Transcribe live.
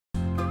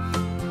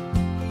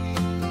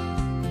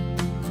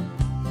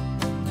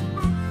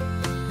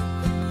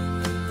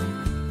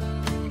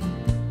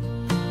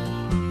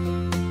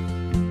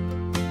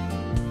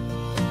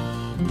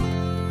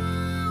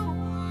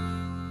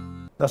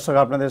দর্শক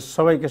আপনাদের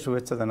সবাইকে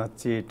শুভেচ্ছা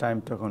জানাচ্ছি টাইম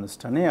টক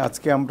অনুষ্ঠানে।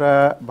 আজকে আমরা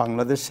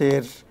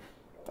বাংলাদেশের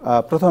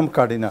প্রথম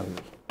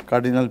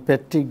cardinal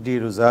Patrick D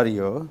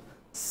Rosario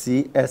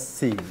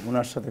CSC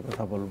ওনার সাথে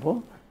কথা বলবো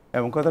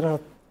এবং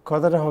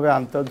কথাটা হবে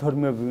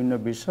আন্তর্ধর্মীয় বিভিন্ন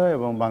বিষয়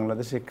এবং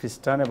বাংলাদেশে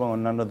খ্রিস্টান এবং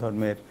অন্যান্য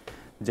ধর্মের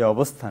যে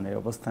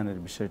অবস্থানের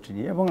বিষয়টি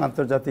নিয়ে এবং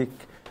আন্তর্জাতিক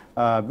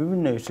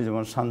বিভিন্ন ইস্যু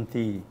যেমন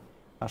শান্তি,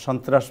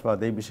 সন্ত্রাসবাদ,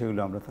 এই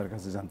বিষয়গুলো আমরা তার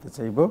কাছে জানতে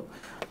চাইব।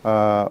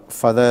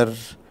 Father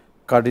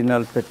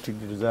cardinal Patrick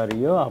D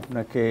Rosario,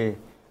 আপনাকে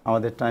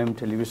আমাদের টাইম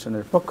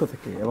টেলিভিশনের পক্ষ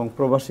থেকে এবং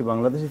প্রবাসী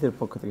বাংলাদেশিদের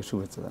পক্ষ থেকে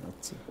শুভেচ্ছা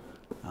জানাচ্ছি।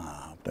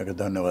 আপনাকে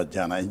ধন্যবাদ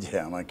জানাই যে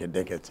আমাকে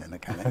ডেকেছেন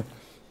এখানে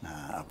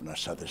আপনার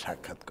সাথে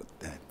সাক্ষাৎ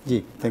করতে। জি,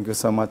 থ্যাংক ইউ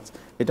সো মাচ।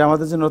 এটা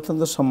আমাদের জন্য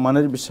অত্যন্ত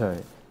সম্মানের বিষয়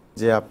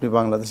যে আপনি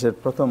বাংলাদেশের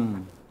প্রথম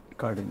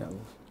কার্ডিনাল।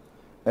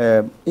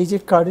 এই যে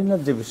কার্ডিনাল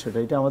যে বিষয়টা,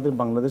 এটা আমাদের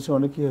বাংলাদেশে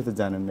অনেকেই হয়তো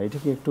জানেন না। এটা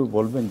কি একটু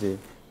বলবেন যে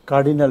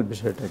কার্ডিনাল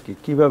বিষয়টা কি,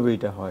 কিভাবে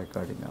এটা হয়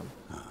কার্ডিনাল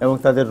এবং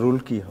তাদের রুল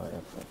কি হয়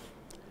আপনার?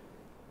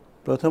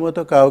 প্রথমত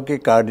কাউকে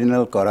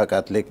কার্ডিনাল করা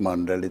ক্যাথলিক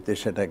মণ্ডলীতে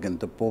সেটা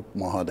কিন্তু পোপ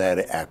মহোদয়ের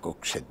একক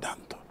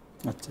সিদ্ধান্ত।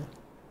 আচ্ছা।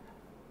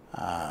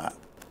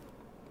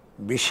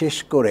 বিশেষ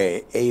করে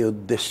এই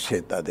উদ্দেশ্যে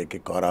তাদেরকে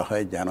করা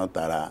হয় যেন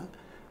তারা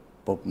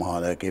পোপ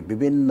মহোদয়কে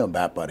বিভিন্ন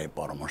ব্যাপারে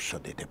পরামর্শ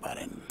দিতে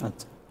পারেন।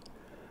 আচ্ছা।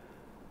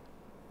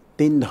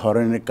 3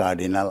 ধরনের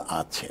কার্ডিনাল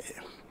আছে।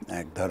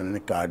 এক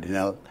ধরনের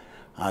কার্ডিনাল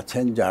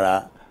আছেন যারা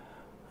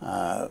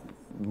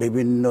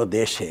বিভিন্ন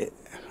দেশে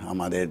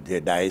আমাদের যে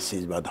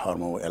ডায়োসিস বা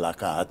ধর্ম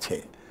এলাকা আছে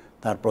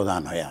তার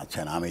প্রধান হয়ে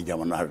আছেন। আমি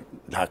যেমন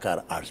ঢাকার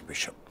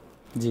আর্চবিশপ।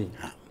 জি।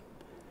 হ্যাঁ,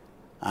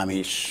 আমি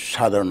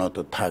সাধারণত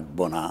থাকব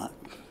না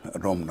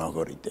রোম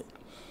নগরীতে।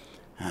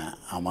 হ্যাঁ,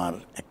 আমার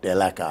একটা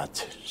এলাকা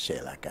আছে, সে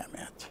এলাকায় আমি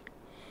আছি।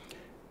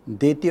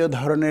 দ্বিতীয়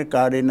ধরনের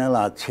কার্ডিনাল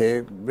আছে,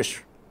 বেশ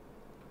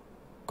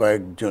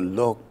কয়েকজন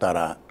লোক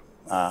তারা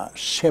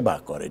সেবা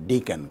করে,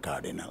 ডিকেন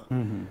কার্ডিনাল।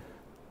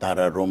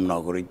 তারা রোম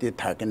নগরীতে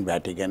থাকেন,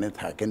 ভ্যাটিকানে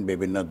থাকেন,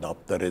 বিভিন্ন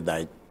দপ্তরের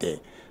দায়িত্বে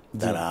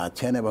তারা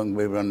আছেন এবং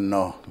বিভিন্ন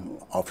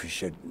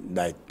অফিসের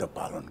দায়িত্ব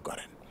পালন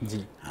করেন।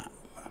 হ্যাঁ।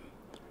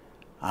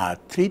 আর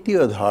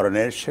তৃতীয়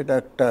ধরনের, সেটা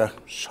একটা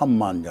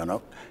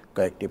সম্মানজনক,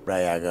 কয়েকটি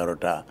প্রায়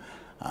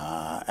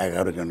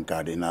 11 জন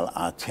কার্ডিনাল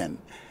আছেন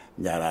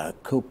যারা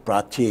খুব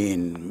প্রাচীন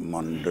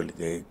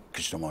মণ্ডলীতে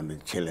খ্রিস্টমণ্ডলী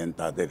ছিলেন,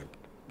 তাদের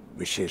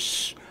বিশেষ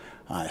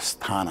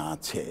স্থান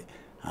আছে।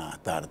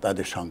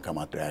 তাদের সংখ্যা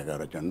মাত্র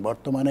 11 জন।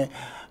 বর্তমানে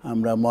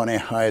আমরা মনে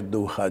হয়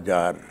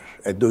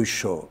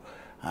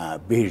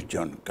 220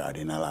 জন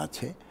কার্ডিনাল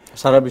আছে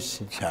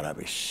সারা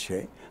বিশ্বে।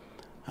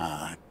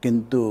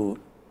 কিন্তু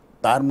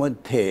তার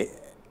মধ্যে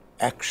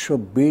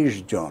 120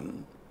 জন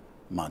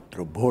মাত্র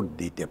ভোট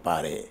দিতে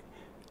পারে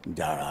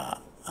যারা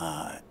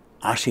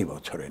 80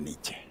 বছরের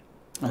নিচে।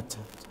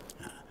 আচ্ছা।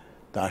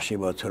 তো 80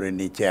 বছরের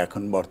নিচে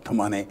এখন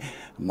বর্তমানে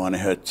মনে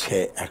হচ্ছে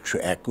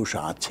 121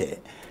 আছে।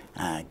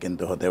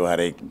 কিন্তু হতে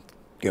পারে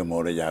কেউ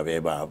মরে যাবে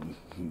বা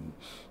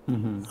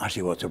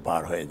 80 বছর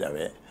পার হয়ে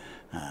যাবে,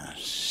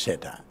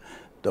 সেটা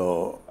তো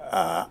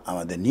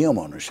আমাদের নিয়ম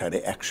অনুসারে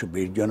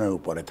 120 জনের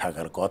উপরে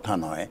থাকার কথা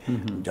নয়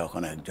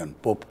যখন একজন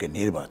পোপকে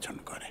নির্বাচন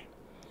করে।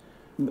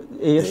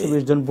 এই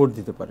 120 জন ভোট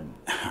দিতে পারেন?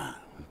 হ্যাঁ,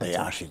 তাই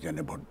 80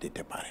 জনে ভোট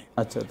দিতে পারে।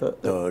 আচ্ছা।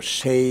 তো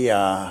সেই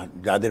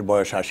যাদের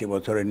বয়স 80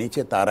 বছরের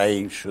নিচে তারাই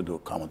শুধু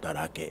ক্ষমতা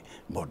রাখে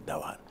ভোট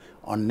দেওয়ার।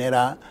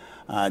 অন্যেরা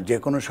যে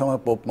কোনো সময়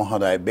পোপ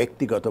মহোদয়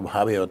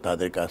ব্যক্তিগতভাবেও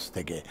তাদের কাছ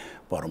থেকে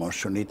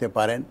পরামর্শ নিতে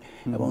পারেন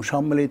এবং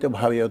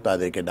সম্মিলিতভাবেও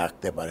তাদেরকে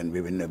ডাকতে পারেন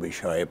বিভিন্ন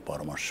বিষয়ে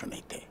পরামর্শ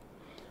নিতে।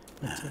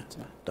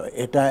 তো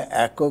এটা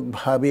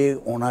এককভাবে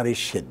ওনারই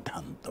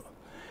সিদ্ধান্ত।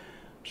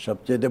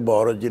 সবচেয়ে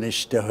বড়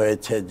জিনিসটা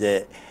হয়েছে যে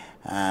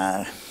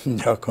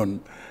যখন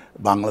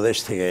বাংলাদেশ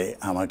থেকে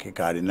আমাকে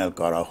কার্ডিনাল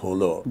করা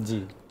হলো,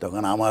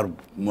 তখন আমার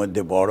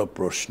মধ্যে বড়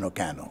প্রশ্ন,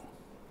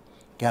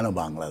 কেন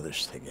বাংলাদেশ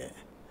থেকে?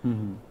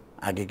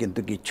 আগে কিন্তু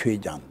কিছুই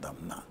জানতাম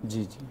না।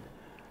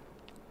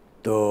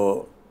 তো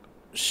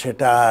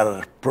সেটার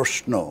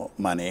প্রশ্ন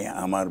মানে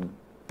আমার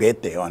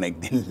পেতে অনেক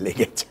দিন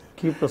লেগেছে।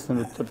 কি প্রশ্নের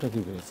উত্তরটা কি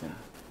পেয়েছেন?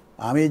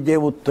 আমি যে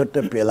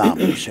উত্তরটা পেলাম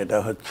সেটা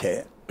হচ্ছে,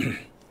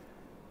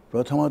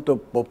 প্রথমত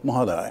পোপ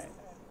মহোদয়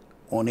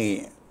উনি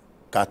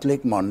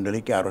ক্যাথলিক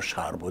মণ্ডলীকে আরো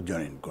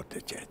সার্বজনীন করতে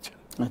চেয়েছেন।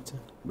 আচ্ছা।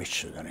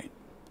 বিশ্বজনীন।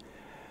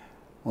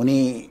 উনি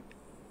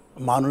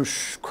মানুষ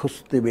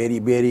খুঁজতে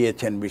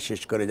বেরিয়েছেন,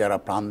 বিশেষ করে যারা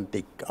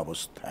প্রান্তিক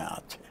অবস্থায়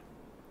আছে,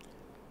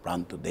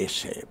 প্রান্ত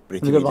দেশে,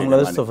 পৃথিবীতে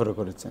বাংলাদেশ সফর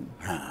করেছেন।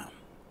 হ্যাঁ,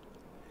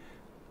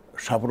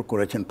 সফর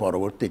করেছেন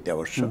পরবর্তীতে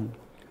অবশ্য।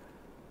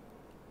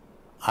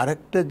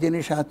 আরেকটা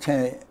জিনিস আছে,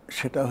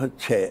 সেটা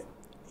হচ্ছে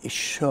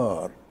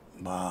ঈশ্বর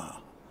বা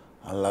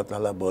আল্লাহ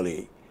তাআলা বলি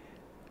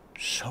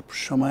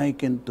সবসময়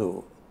কিন্তু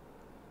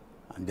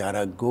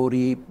যারা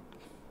গরিব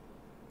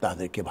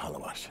তাদেরকে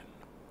ভালোবাসেন,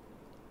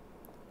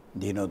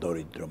 দীন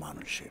দরিদ্র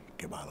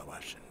মানুষকে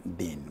ভালোবাসেন,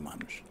 দীন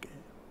মানুষকে।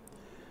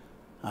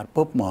 আর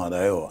পোপ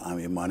মহোদয়ও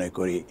আমি মনে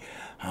করি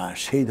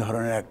সেই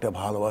ধরনের একটা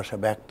ভালোবাসা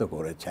ব্যক্ত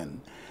করেছেন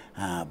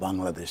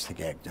বাংলাদেশ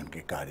থেকে একজনকে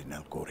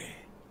কার্ডিনাল করে।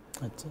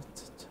 আচ্ছা।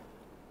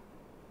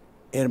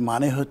 এর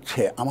মানে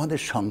হচ্ছে আমাদের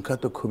সংখ্যা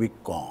তো খুবই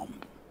কম,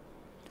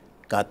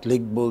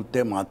 ক্যাথলিক বলতে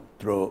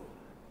মাত্র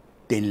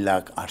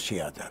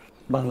 3,80,000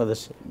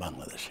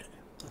 বাংলাদেশে।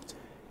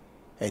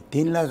 এই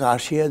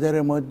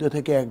 3,80,000-এর মধ্যে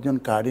থেকে একজন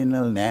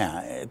কার্ডিনাল নেয়া,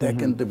 এটা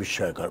কিন্তু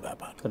বিস্ময়কর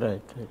ব্যাপার।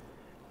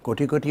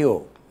 কোটি কোটিও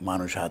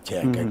মানুষ আছে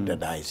এক একটা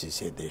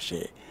ডায়োসিসে,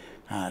 দেশে,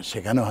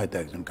 সেখানেও হয়তো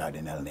একজন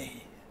কার্ডিনাল নেই।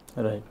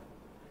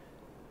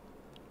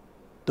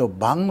 তো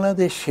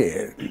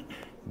বাংলাদেশের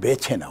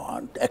বেছে নেওয়া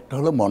একটা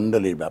হলো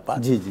মণ্ডলীর ব্যাপার,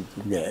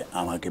 যে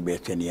আমাকে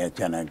বেছে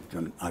নিয়েছেন,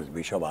 একজন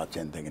আর্চবিশপ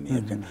আছেন থেকে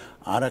নিয়েছেন।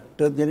 আর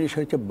একটা জিনিস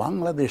হচ্ছে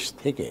বাংলাদেশ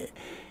থেকে,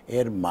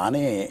 এর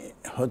মানে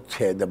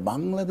হচ্ছে যে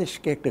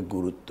বাংলাদেশকে একটা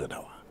গুরুত্ব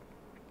দেওয়া।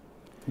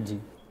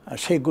 আর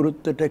সেই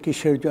গুরুত্বটা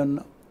কিসের জন্য?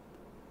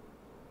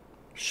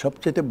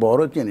 সবচেয়ে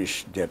বড় জিনিস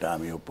যেটা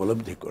আমি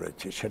উপলব্ধি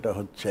করেছি সেটা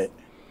হচ্ছে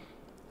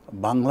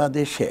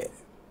বাংলাদেশে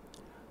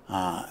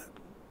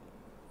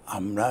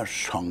আমরা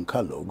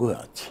সংখ্যালঘু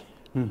আছি।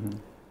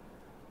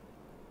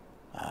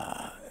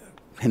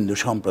 হিন্দু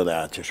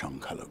সম্প্রদায় আছে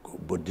সংখ্যালঘু,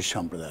 বুদ্ধিস্ট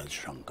সম্প্রদায় আছে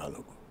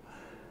সংখ্যালঘু,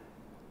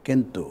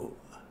 কিন্তু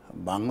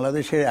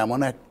বাংলাদেশের এমন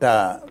একটা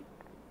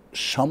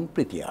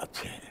সম্প্রীতি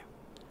আছে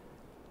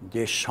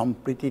যে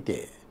সম্প্রীতিতে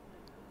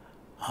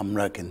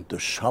আমরা কিন্তু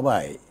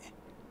সবাই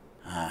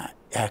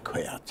এক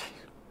হয়ে আছি।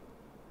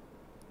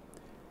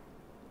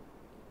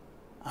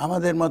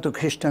 আমাদের মতো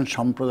খ্রিস্টান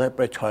সম্প্রদায়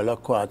প্রায় 6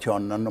 লক্ষ আছে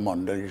অন্যান্য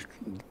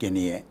মণ্ডলীকে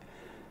নিয়ে।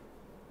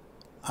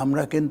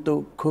 আমরা কিন্তু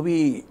খুবই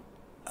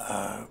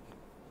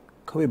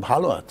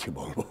ভালো আছি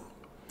বলবো।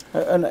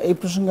 এই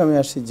প্রসঙ্গে আমি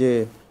আসি যে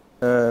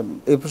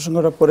এই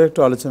প্রসঙ্গটা পরে একটু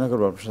আলোচনা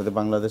করবো আপনার সাথে,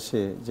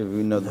 বাংলাদেশে যে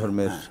বিভিন্ন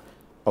ধর্মের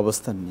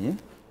অবস্থান নিয়ে।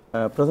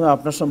 প্রথমে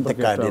আপনার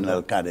সম্পর্কে কার্ডিনাল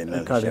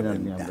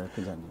নিয়ে আমরা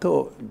একটু জানি। তো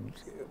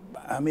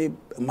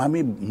আমি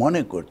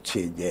মনে করছি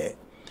যে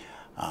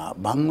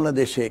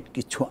বাংলাদেশে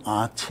কিছু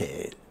আছে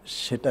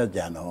সেটা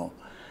যেন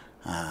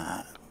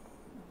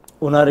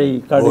ওনার এই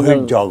কার্ডিনাল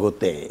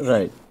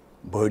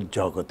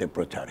বহির্জগতে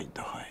প্রচারিত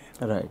হয়।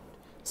 রাইট।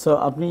 সো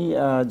আপনি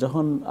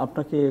যখন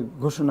আপনাকে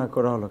ঘোষণা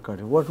করা হলো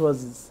cardinal, what was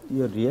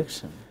your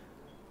reaction?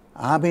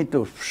 আমি তো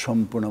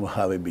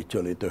সম্পূর্ণভাবে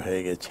বিচলিত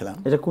হয়ে গেছিলাম।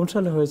 এটা কোন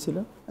সালে হয়েছিল?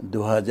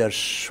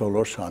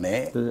 2016 সনে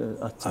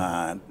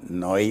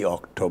 9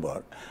 অক্টোবর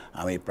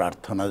আমি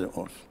প্রার্থনা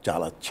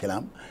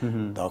চালাচ্ছিলাম।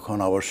 তখন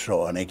অবশ্য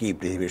অনেকেই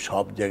পৃথিবীর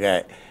সব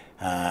জায়গায়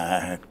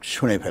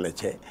শুনে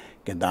ফেলেছে,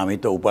 কিন্তু আমি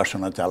তো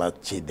উপাসনা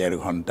চালাচ্ছি 1.5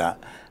 ঘন্টা,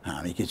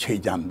 আমি কিছুই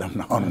জানতাম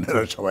না,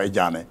 অন্যরা সবাই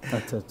জানে।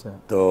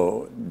 তো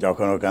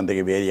যখন ওখান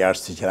থেকে বেরিয়ে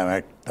আসছিলাম,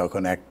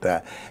 তখন একটা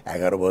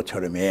 11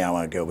 বছরের মেয়ে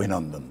আমাকে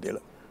অভিনন্দন দিল।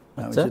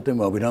 আমি বলছি,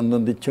 তুমি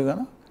অভিনন্দন দিচ্ছ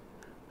কেন?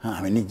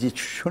 আমি নিজে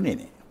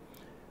শুনিনি।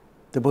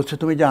 তো বলছো,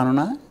 তুমি জানো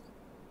না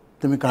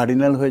তুমি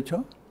কার্ডিনাল হয়েছো?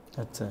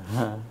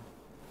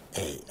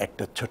 এই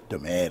একটা ছোট্ট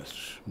মেয়ের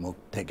মুখ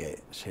থেকে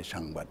সে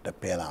সংবাদটা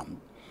পেলাম,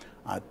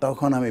 আর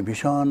তখন আমি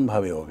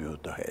ভীষণভাবে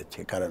অভিভূত হয়েছি,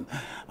 কারণ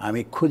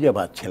আমি খুঁজে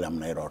পাচ্ছিলাম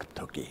না এর অর্থ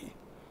কী।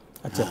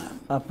 আচ্ছা,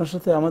 আপনার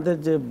সাথে আমাদের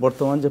যে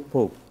বর্তমান যে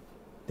পোপ,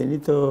 তিনি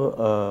তো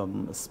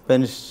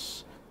স্প্যানিশ,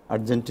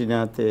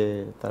 আর্জেন্টিনাতে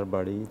তার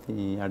বাড়ি,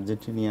 তিনি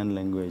আর্জেন্টিনিয়ান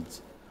ল্যাঙ্গুয়েজ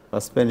বা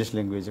স্প্যানিশ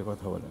ল্যাঙ্গুয়েজে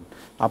কথা বলেন।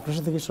 আপনার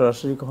সাথে কি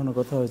সরাসরি কখনো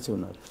কথা হয়েছে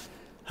ওনার?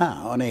 হ্যাঁ,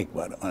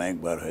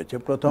 অনেকবার হয়েছে।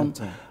 প্রথম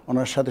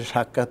ওনার সাথে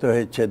সাক্ষাৎ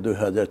হয়েছে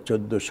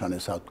 2014 সনে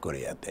সাউথ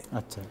কোরিয়াতে।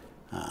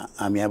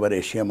 আমি আবার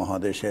এশিয়া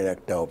মহাদেশের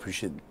একটা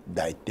অফিসের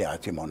দায়িত্বে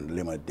আছি,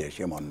 মণ্ডলীর মধ্যে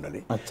এশিয়া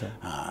মণ্ডলী।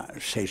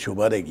 সেই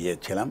সুবাদে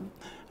গিয়েছিলাম,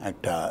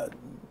 একটা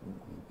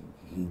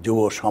যুব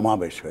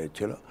সমাবেশ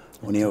হয়েছিল,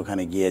 উনি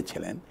ওখানে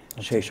গিয়েছিলেন,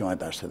 সেই সময়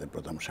তার সাথে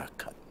প্রথম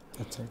সাক্ষাৎ।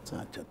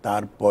 আচ্ছা,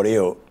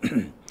 তারপরেও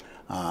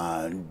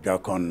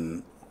যখন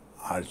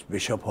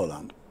আর্চবিশপ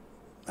হলাম,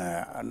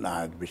 না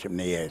আর্চবিশপ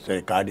নেই,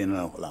 সরি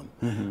কার্ডিনাল হলাম,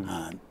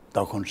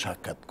 তখন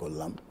সাক্ষাৎ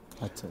করলাম।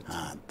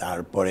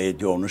 তারপরে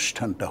যে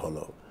অনুষ্ঠানটা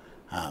হলো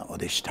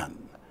অধিষ্ঠান,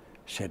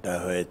 সেটা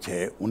হয়েছে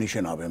 19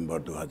 নভেম্বর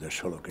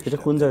 2016। এটা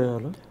কোন জায়গায়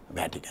হলো?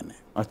 ভ্যাটিকানে।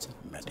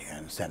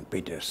 Vatican, Saint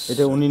Peter's.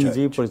 এটা উনি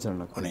নিজেই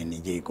পরিচালনা করেন? উনি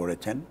নিজেই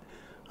করেছেন।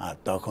 আর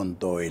তখন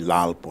তো ওই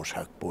লাল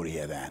পোশাক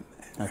পরিয়ে দেন,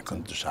 এখন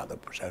তো সাদা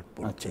পোশাক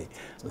পরছে,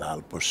 লাল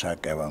পোশাক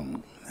এবং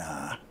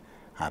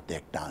হাতে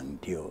একটা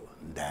আংটিও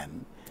দেন,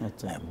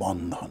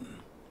 বন্ধন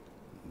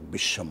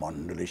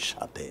বিশ্বমণ্ডলীর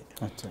সাথে।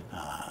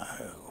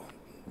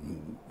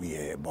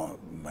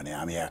 মানে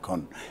আমি এখন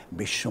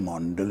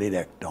বিশ্বমণ্ডলীর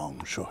একটা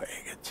অংশ হয়ে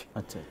গেছি,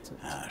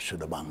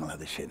 শুধু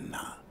বাংলাদেশের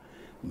না।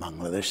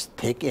 বাংলাদেশ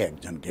থেকে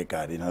একজনকে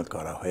কার্ডিনাল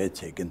করা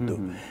হয়েছে, কিন্তু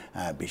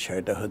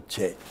বিষয়টা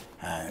হচ্ছে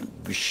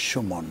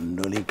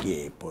বিশ্বমণ্ডলীকে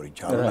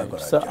পরিচালনা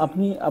করা।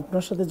 আপনি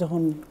আপনার সাথে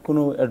যখন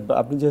কোনো,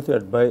 আপনি যেহেতু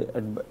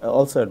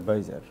অলসো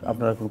অ্যাডভাইজার,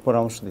 আপনারা কোনো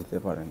পরামর্শ দিতে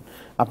পারেন,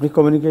 আপনি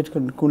কমিউনিকেট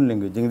করেন কোন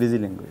ল্যাঙ্গুয়েজ? ইংরেজি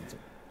ল্যাঙ্গুয়েজে?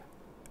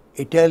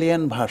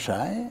 ইটালিয়ান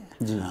ভাষায়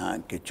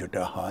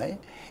কিছুটা হয়,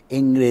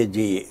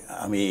 ইংরেজি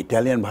আমি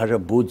ইটালিয়ান ভাষা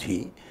বুঝি,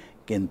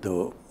 কিন্তু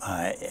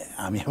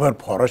আমি আবার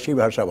ফরাসি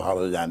ভাষা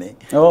ভালো জানি,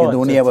 কিন্তু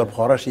উনি আবার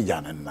ফরাসি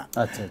জানেন না।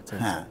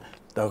 হ্যাঁ,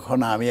 তখন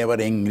আমি আবার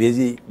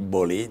ইংরেজি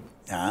বলি,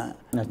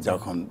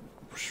 যখন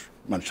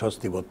মানে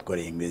স্বস্তি বোধ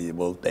করি ইংরেজি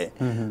বলতে,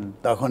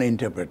 তখন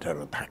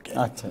ইন্টারপ্রেটারও থাকে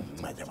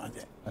মাঝে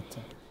মাঝে।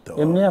 তো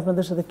এমনি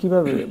আপনাদের সাথে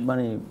কিভাবে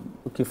মানে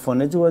কি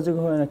ফোনে যোগাযোগ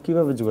হয় না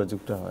কিভাবে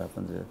যোগাযোগটা হয়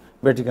আপনাদের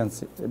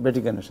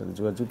ভ্যাটিকানের সাথে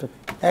যোগাযোগটা?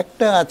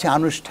 একটা আছে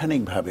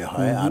আনুষ্ঠানিকভাবে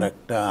হয়, আর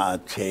একটা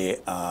আছে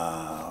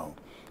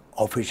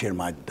অফিসের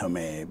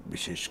মাধ্যমে,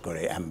 বিশেষ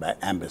করে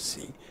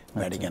অ্যাম্বাসি,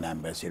 ভ্যাটিকান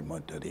অ্যাম্বাসির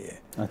মধ্য দিয়ে।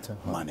 আচ্ছা,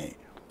 মানে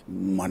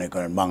মনে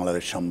করেন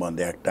বাংলাদেশ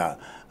সম্বন্ধে একটা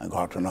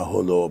ঘটনা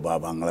হলো বা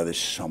বাংলাদেশ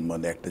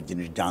সম্বন্ধে একটা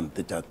জিনিস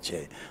জানতে চাচ্ছে,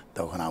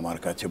 তখন আমার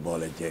কাছে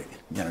বলে যে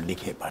যেন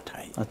লিখে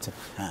পাঠাই। আচ্ছা,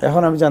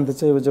 এখন আমি জানতে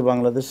চাইব যে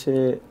বাংলাদেশে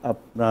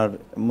আপনার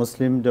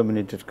মুসলিম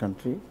ডমিনেটেড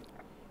কান্ট্রি,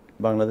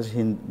 বাংলাদেশ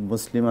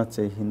মুসলিম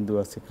আছে, হিন্দু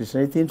আছে, খ্রিস্টান,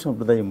 এই তিন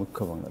সম্প্রদায় মুখ্য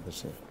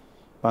বাংলাদেশে।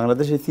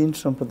 বাংলাদেশ এই তিন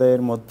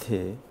সম্প্রদায়ের মধ্যে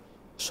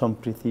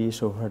সম্প্রীতি,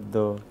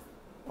 সৌহার্দ্য,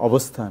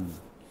 অবস্থান,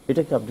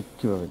 এটাকে আপনি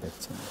কীভাবে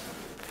দেখছেন?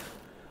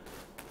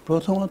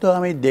 প্রথমত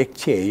আমি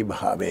দেখছি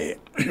এইভাবে,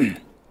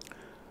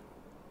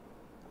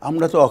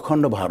 আমরা তো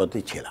অখণ্ড ভারতে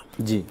ছিলাম।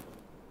 জি।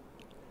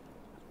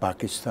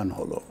 পাকিস্তান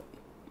হলো,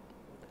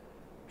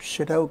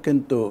 সেটাও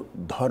কিন্তু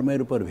ধর্মের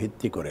উপর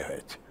ভিত্তি করে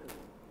হয়েছে।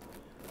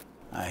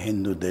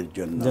 হিন্দুদের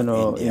জন্য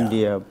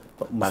ইন্ডিয়া,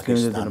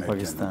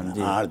 পাকিস্তান,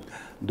 আর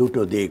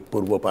দুটো দিক,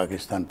 পূর্ব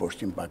পাকিস্তান,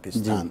 পশ্চিম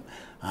পাকিস্তান,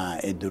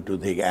 এই দুটো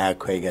দিক এক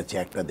হয়ে গেছে,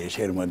 একটা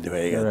দেশের মধ্যে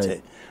হয়ে গেছে।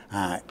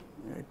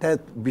 এটা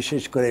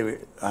বিশেষ করে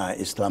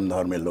ইসলাম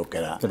ধর্মের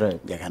লোকেরা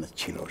যেখানে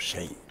ছিল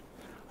সেই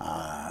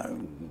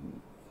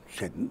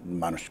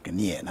মানুষকে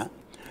নিয়ে না।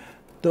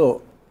 তো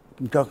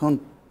যখন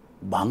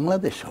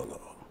বাংলাদেশ হলো,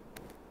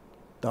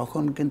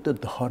 তখন কিন্তু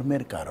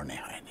ধর্মের কারণে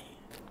হয়নি,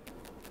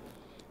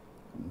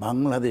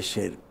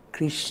 বাংলাদেশের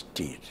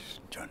কৃষ্টির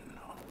জন্য,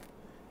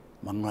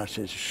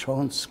 বাংলাদেশের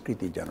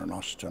সংস্কৃতি যেন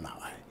নষ্ট না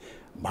হয়,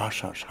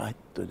 ভাষা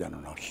সাহিত্য যেন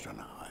নষ্ট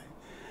না হয়,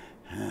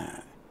 হ্যাঁ,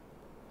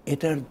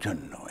 এটার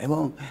জন্য।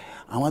 এবং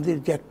আমাদের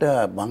যে একটা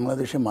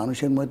বাংলাদেশের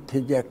মানুষের মধ্যে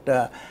যে একটা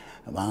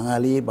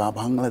বাঙালি বা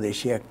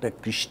বাংলাদেশি একটা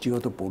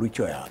কৃষ্টিগত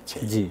পরিচয় আছে,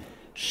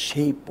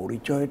 সেই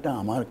পরিচয়টা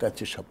আমার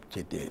কাছে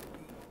সবচেয়ে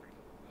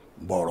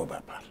বড়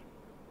ব্যাপার।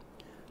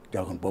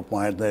 যখন পোপ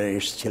মহারাজ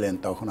এসেছিলেন,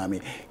 তখন আমি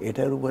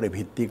এটার উপরে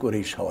ভিত্তি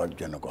করেই সবার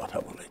জন্য কথা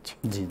বলেছি।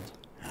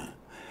 হ্যাঁ,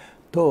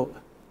 তো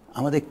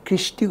আমাদের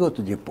কৃষ্টিগত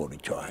যে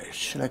পরিচয়,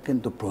 সেটা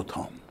কিন্তু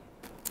প্রথম।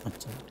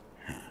 আচ্ছা,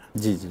 হ্যাঁ,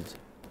 জি জি জি।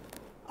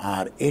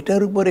 আর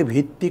এটার উপরে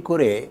ভিত্তি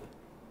করে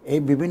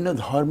এই বিভিন্ন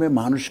ধর্মের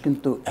মানুষ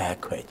কিন্তু এক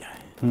হয়ে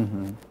যায়।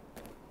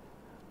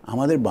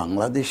 আমাদের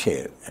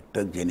বাংলাদেশের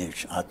একটা জিনিস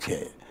আছে,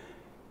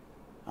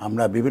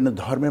 আমরা বিভিন্ন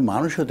ধর্মের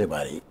মানুষ হতে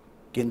পারি,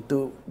 কিন্তু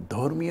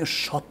ধর্মীয়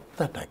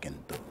সত্তাটা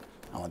কিন্তু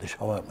আমাদের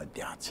সবার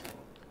মধ্যে আছে।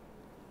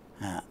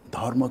 হ্যাঁ,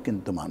 ধর্ম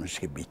কিন্তু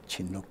মানুষকে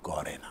বিচ্ছিন্ন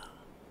করে না।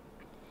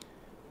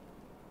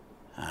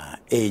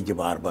 এই যে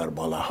বারবার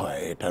বলা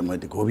হয়, এটার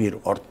মধ্যে গভীর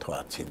অর্থ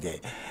আছে যে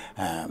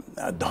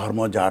ধর্ম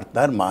যার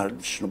তার,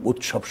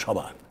 উৎসব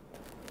সবার।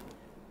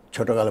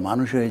 ছোটকালে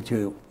মানুষ হয়েছে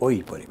ওই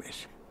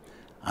পরিবেশে।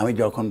 আমি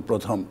যখন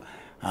প্রথম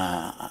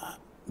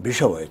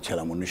বিশপ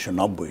হয়েছিলাম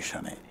 1990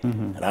 সালে,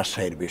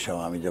 রাজশাহীর বিশপ,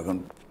 আমি যখন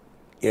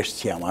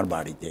এসছি আমার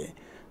বাড়িতে,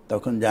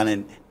 তখন জানেন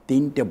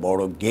 3টে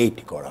বড় গেট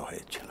করা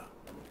হয়েছিল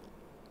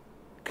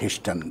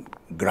খ্রিস্টান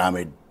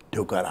গ্রামে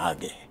ঢোকার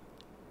আগে।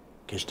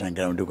 খ্রিস্টান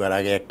গ্রামে ঢোকার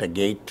আগে একটা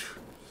গেট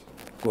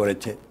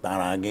করেছে,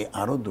 তার আগে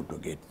আরও 2টো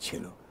গেট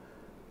ছিল,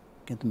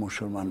 কিন্তু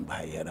মুসলমান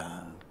ভাইয়েরা,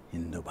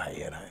 হিন্দু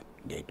ভাইয়েরা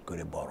গেট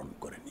করে বরণ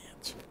করে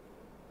নিয়েছে।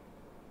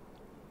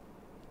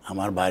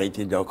 আমার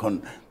বাড়িতে যখন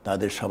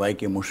তাদের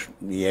সবাইকে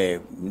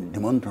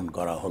নিমন্ত্রণ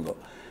করা হলো,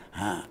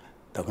 হ্যাঁ,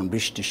 তখন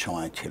বৃষ্টির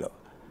সময় ছিল,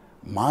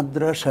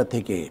 মাদ্রাসা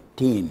থেকে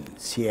টিন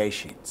সিআই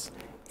শিটস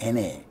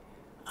এনে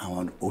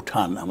আমার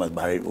উঠান, আমার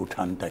বাড়ির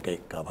উঠানটাকে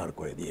কভার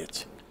করে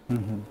দিয়েছে।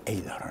 এই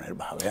ধরনের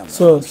ভাবে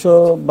সো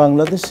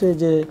বাংলাদেশে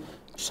যে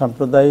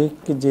সাম্প্রদায়িক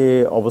যে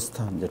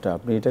অবস্থান, যেটা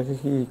আপনি, এটাকে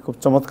কি খুব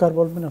চমৎকার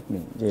বলবেন আপনি,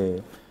 যে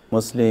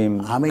মুসলিম,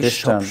 আমি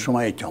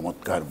সবসময়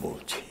চমৎকার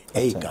বলছি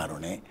এই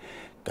কারণে,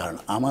 কারণ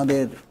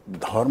আমাদের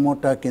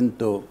ধর্মটা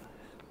কিন্তু,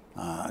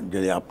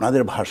 যদি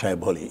আপনাদের ভাষায়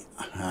বলি,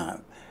 হ্যাঁ,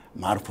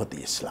 মারফতি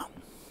ইসলাম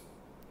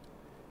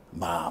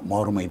বা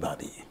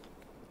মর্মবাদী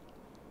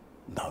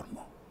ধর্ম।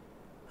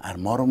 আর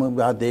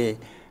মর্মবাদে,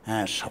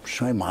 হ্যাঁ,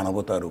 সবসময়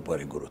মানবতার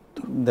উপরে গুরুত্ব।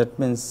 দ্যাট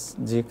মিনস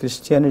যে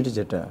ক্রিশ্চিয়ানিটি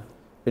যেটা,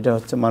 এটা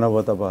হচ্ছে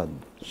মানবতাবাদ,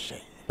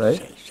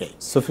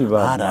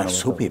 সুফিবাদ। আর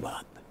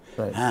সুফিবাদ,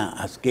 হ্যাঁ,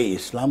 আজকে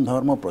ইসলাম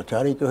ধর্ম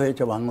প্রচারিত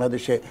হয়েছে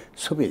বাংলাদেশে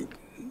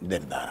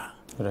সুফিদের দ্বারা।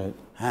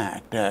 হ্যাঁ,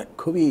 একটা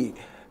খুবই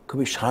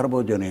খুবই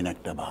সার্বজনীন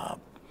একটা ভাব,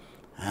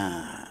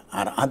 হ্যাঁ,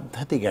 আর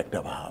আধ্যাত্মিক একটা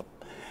ভাব।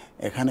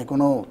 এখানে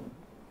কোনো,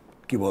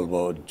 কি বলবো,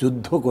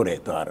 যুদ্ধ করে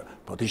তো আর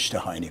প্রতিষ্ঠা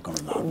হয়নি কোনো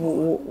ধর্ম।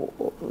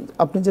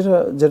 আপনি যেটা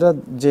যেটা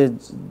যে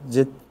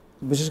যে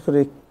বিশেষ করে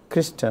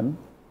খ্রিস্টান,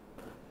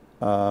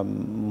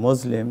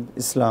 মুসলিম,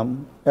 ইসলাম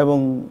এবং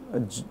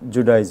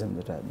জুডাইজম,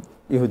 যেটা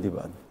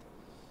ইহুদিবাদ,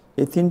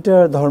 এই 3টা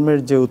ধর্মের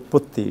যে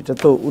উৎপত্তি, এটা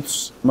তো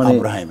মানে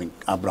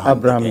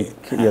আব্রাহামিক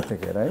ইয়ে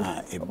থেকে, রাইট?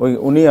 ওই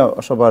উনি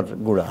সবার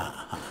গোড়া।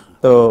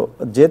 তো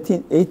যে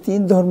এই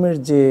 3 ধর্মের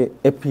যে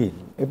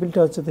এপিলটা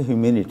হচ্ছে তো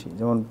হিউম্যানিটি।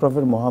 যেমন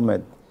প্রফেট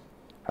মোহাম্মদ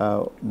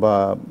বা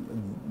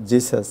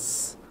জিসাস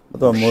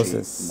অথবা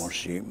মোসেস,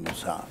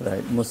 মুসা,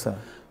 রাইট, মুসা,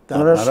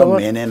 আপনারা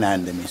মেনে নেন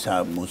যে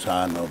মুসা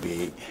নবী,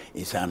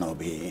 ঈসা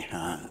নবী,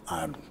 হ্যাঁ,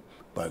 আর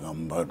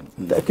পয়গম্বর।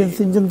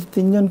 কিন্তু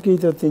তিনজনকেই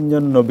তো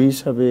তিনজন নবী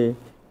হিসাবে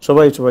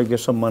সবাইকে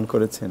সম্মান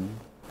করেছেন,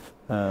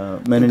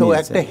 মেনে তো নিয়েছেন।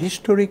 একটা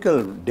হিস্টোরিক্যাল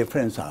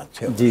ডিফারেন্স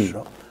আছে অবশ্য।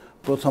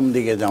 প্রথম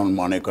দিকে যেমন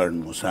মনে করেন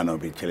মুসা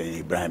নবী ছিলেন,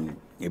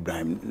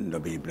 ইব্রাহিম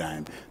নবী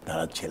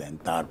তারা ছিলেন।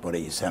 তারপরে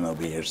ঈসা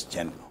নবী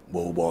এসছেন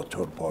বহু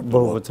বছর পর,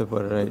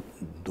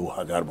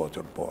 2000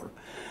 বছর পর।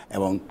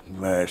 এবং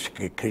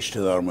খ্রিস্ট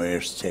ধর্ম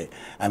এসছে,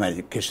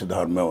 খ্রিস্ট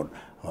ধর্মের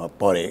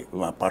পরে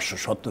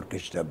 570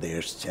 খ্রিস্টাব্দে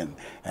এসছেন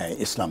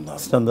ইসলাম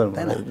ধর্ম,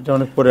 তাই না? এটা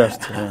অনেক পরে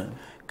আসছে।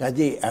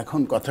 কাজেই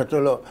এখন কথাটা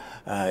হলো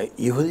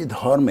ইহুদি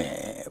ধর্মে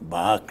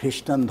বা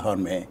খ্রিস্টান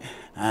ধর্মে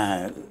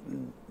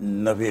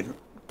নবীর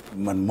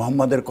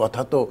মোহাম্মদের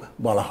কথা তো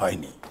বলা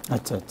হয়নি।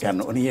 আচ্ছা, কেন?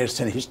 উনি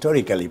এসছেন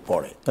হিস্টোরিক্যালি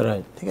পরে,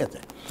 ঠিক আছে?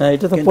 হ্যাঁ,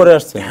 এটা তো পরে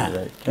আসছে।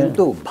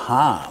 কিন্তু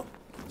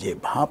যে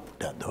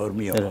ভাবটা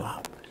ধর্মীয়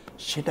ভাব,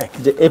 সেটা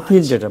যে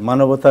এপিল, যেটা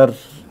মানবতার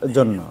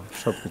জন্য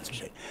সবকিছু।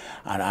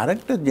 আর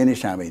আরেকটা জিনিস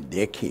আমি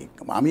দেখি,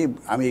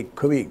 আমি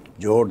খুবই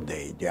জোর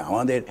দেই যে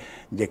আমাদের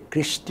যে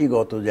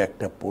কৃষ্টিগত যে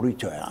একটা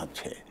পরিচয়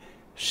আছে,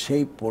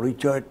 সেই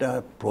পরিচয়টা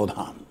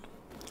প্রধান।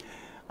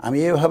 আমি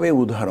এভাবে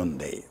উদাহরণ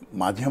দেই,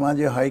 মাঝে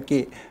মাঝে হয় কি,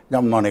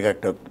 যেমন অনেক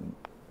একটা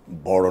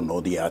বড়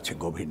নদী আছে,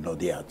 গভীর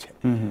নদী আছে,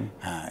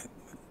 হ্যাঁ,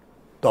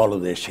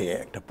 তলদেশে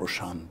একটা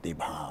প্রশান্তি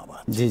ভাব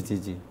আছে, জি জি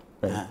জি,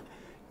 হ্যাঁ।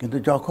 কিন্তু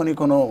যখনই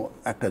কোনো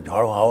একটা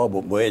ঝড় হাওয়া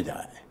বয়ে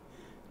যায়,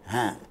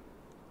 হ্যাঁ,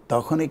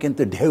 তখনই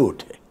কিন্তু ঢেউ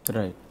ওঠে।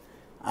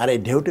 আর এই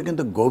ঢেউটা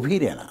কিন্তু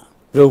গভীরে না,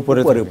 উপরে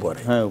উপরে।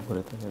 হ্যাঁ,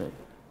 উপরে।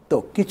 তো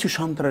কিছু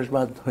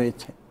সন্ত্রাসবাদ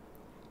হয়েছে,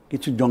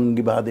 কিছু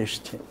জঙ্গিবাদ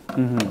এসছে,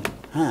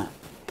 হ্যাঁ,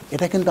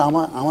 এটা কিন্তু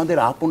আমাদের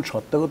আপন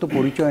সত্যগত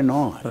পরিচয়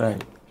নয়।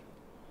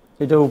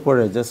 এটা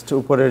উপরে, জাস্ট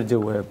উপরের যে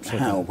ওয়েব,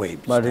 হ্যাঁ, ওয়েব,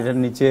 বাট এটার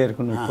নিচের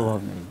কোনো প্রভাব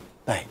নেই।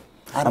 তাই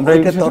আর আমরা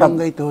এটা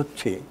তরঙ্গায়িত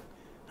হচ্ছে।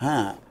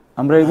 হ্যাঁ,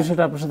 আমরা এই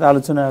বিষয়টা আপনার সাথে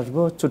আলোচনায়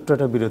আসবো ছোট্ট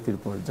একটা বিরতির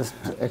পর, জাস্ট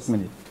 1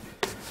 মিনিট।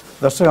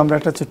 দর্শক, আমরা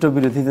একটা ছোট্ট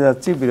বিরতিতে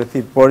যাচ্ছি,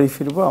 বিরতির পরই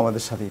ফিরবো,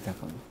 আমাদের সাথেই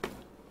থাকুন।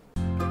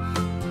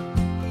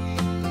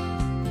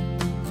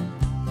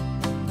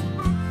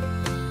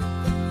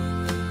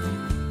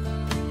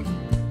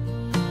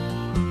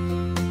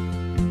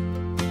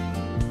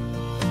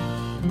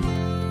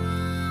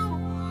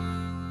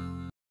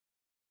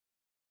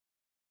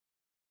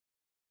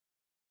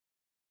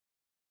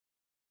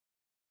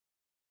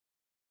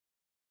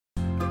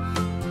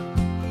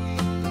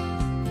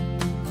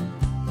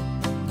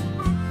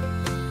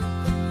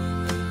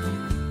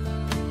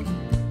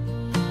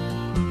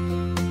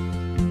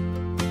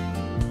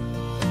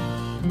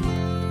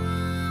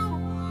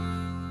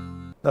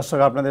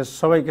 দর্শক, আপনাদের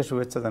সবাইকে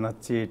শুভেচ্ছা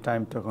জানাচ্ছি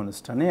টাইম টক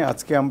অনুষ্ঠানে।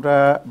 আজকে আমরা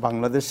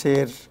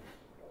বাংলাদেশের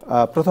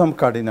প্রথম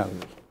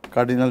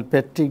cardinal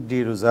Patrick D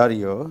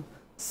Rosario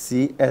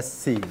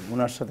CSC,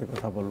 ওনার সাথে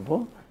কথা বলবো,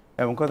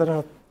 এবং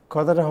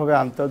কথাটা হবে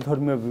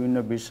আন্তর্ধর্মীয় বিভিন্ন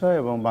বিষয়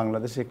এবং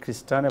বাংলাদেশে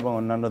খ্রিস্টান এবং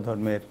অন্যান্য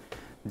ধর্মের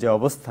যে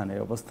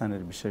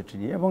অবস্থানের বিষয়টি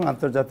নিয়ে, এবং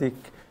আন্তর্জাতিক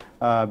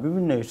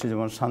বিভিন্ন ইস্যু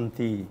যেমন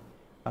শান্তি,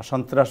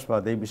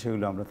 সন্ত্রাসবাদ, এই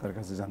বিষয়গুলো আমরা তার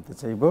কাছে জানতে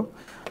চাইব।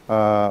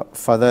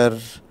 Father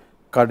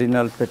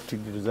cardinal Patrick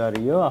D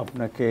Rosario,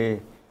 আপনাকে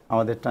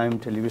আমাদের টাইম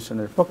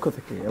টেলিভিশনের পক্ষ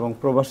থেকে এবং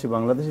প্রবাসী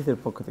বাংলাদেশিদের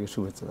পক্ষ থেকে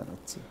শুভেচ্ছা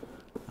জানাচ্ছি।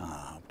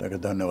 আপনাকে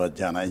ধন্যবাদ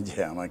জানাই যে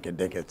আমাকে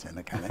ডেকেছেন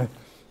এখানে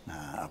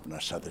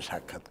আপনার সাথে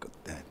সাক্ষাৎ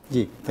করতে।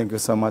 জি, থ্যাংক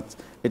ইউ সো মাচ।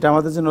 এটা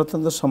আমাদের জন্য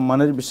অত্যন্ত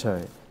সম্মানের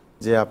বিষয়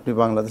যে আপনি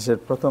বাংলাদেশের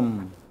প্রথম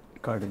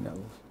কার্ডিনাল।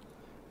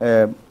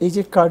 এই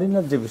যে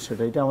কার্ডিনাল যে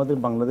বিষয়টা, এটা আমাদের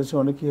বাংলাদেশে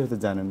অনেকেই হয়তো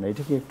জানেন না।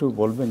 এটা কি একটু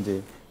বলবেন যে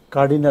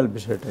কার্ডিনাল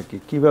বিষয়টা কি,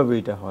 কিভাবে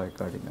এটা হয়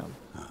কার্ডিনাল,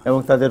 এবং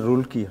তাদের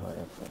রুল কি হয়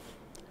আপনার?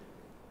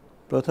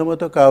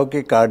 প্রথমত, কাউকে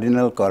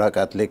কার্ডিনাল করা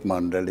ক্যাথলিক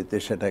মণ্ডলীতে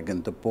সেটা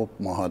কিন্তু পোপ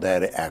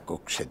মহোদয়ের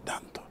একক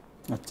সিদ্ধান্ত।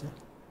 আচ্ছা।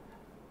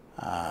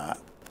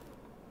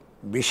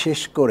 বিশেষ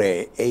করে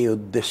এই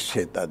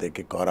উদ্দেশ্যে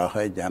তাদেরকে করা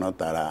হয় যেন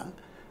তারা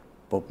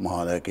পোপ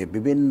মহোদয়কে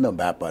বিভিন্ন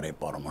ব্যাপারে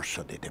পরামর্শ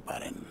দিতে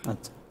পারেন।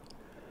 আচ্ছা।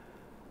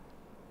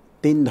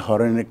 3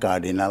 ধরনের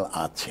কার্ডিনাল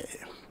আছে।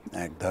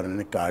 এক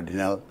ধরনের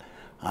কার্ডিনাল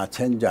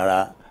আছেন যারা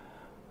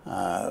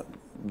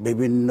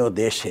বিভিন্ন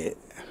দেশে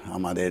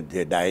আমাদের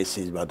যে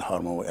ডায়োসিস বা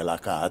ধর্ম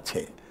এলাকা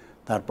আছে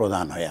তার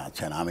প্রধান হয়ে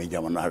আছেন। আমি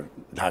যেমন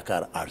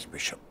ঢাকার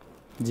আর্চবিশপ।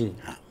 জি।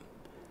 হ্যাঁ,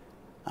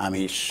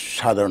 আমি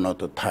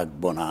সাধারণত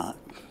থাকবো না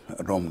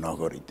রোম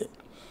নগরীতে।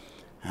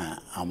 হ্যাঁ,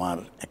 আমার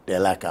একটা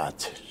এলাকা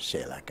আছে, সে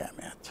এলাকায়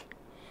আমি আছি।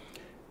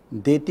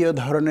 দ্বিতীয়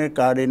ধরনের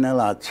কার্ডিনাল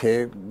আছে,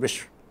 বেশ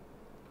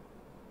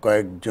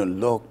কয়েকজন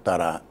লোক,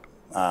 তারা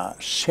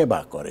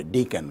সেবা করে,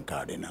 ডিকেন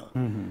কার্ডিনাল।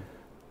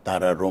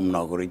 তারা রোম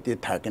নগরীতে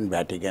থাকেন,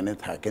 ভ্যাটিকানে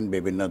থাকেন,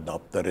 বিভিন্ন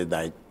দপ্তরের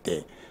দায়িত্বে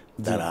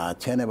তারা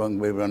আছেন এবং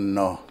বিভিন্ন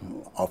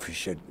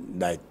অফিসের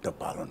দায়িত্ব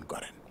পালন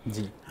করেন।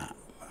 হ্যাঁ।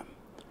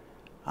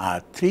 আর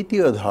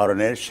তৃতীয়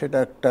ধরনের, সেটা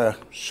একটা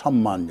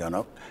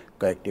সম্মানজনক,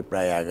 কয়েকটি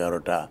প্রায়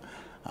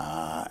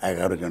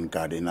 11 জন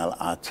কার্ডিনাল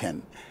আছেন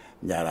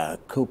যারা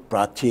খুব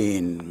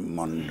প্রাচীন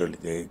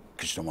মণ্ডলীতে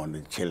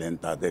খ্রিস্টমণ্ডলী ছিলেন,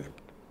 তাদের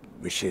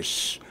বিশেষ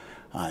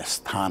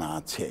স্থান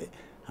আছে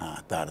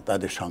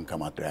তাদের সংখ্যা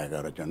মাত্র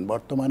 11 জন।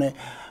 বর্তমানে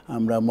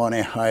আমরা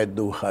মনে হয়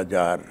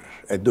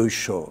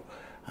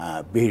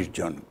 220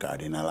 জন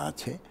কার্ডিনাল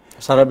আছে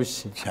সারা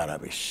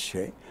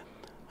বিশ্বে।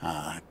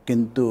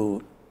 কিন্তু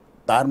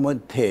তার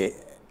মধ্যে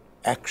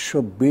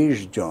 120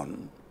 জন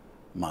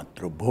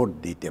মাত্র ভোট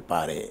দিতে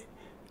পারে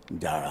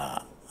যারা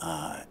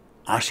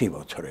 80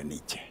 বছরের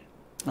নিচে।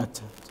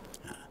 আচ্ছা,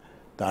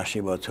 তো 80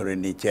 বছরের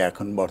নিচে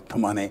এখন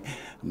বর্তমানে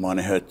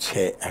মনে হচ্ছে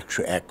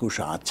 121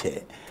 আছে,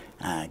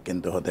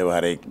 কিন্তু হতে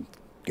পারে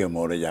কেউ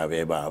মরে যাবে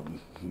বা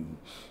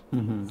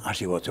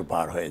 80 বছর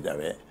পার হয়ে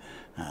যাবে,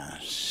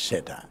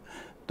 সেটা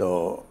তো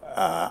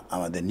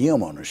আমাদের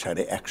নিয়ম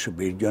অনুসারে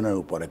 120 জনের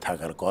উপরে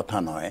থাকার কথা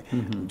নয়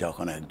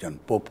যখন একজন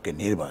পোপকে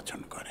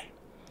নির্বাচন করে।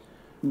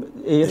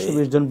 এই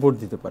 120 জন ভোট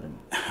দিতে পারেন?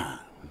 হ্যাঁ,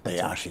 তাই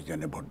 80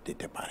 জনে ভোট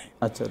দিতে পারে।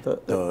 আচ্ছা,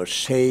 তো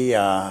সেই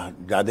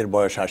যাদের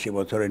বয়স 80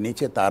 বছরের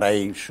নিচে তারাই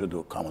শুধু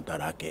ক্ষমতা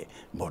রাখে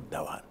ভোট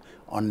দেওয়ার।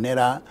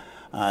 অন্যেরা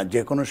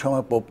যে কোনো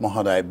সময় পোপ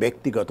মহোদয়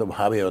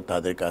ব্যক্তিগতভাবেও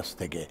তাদের কাছ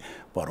থেকে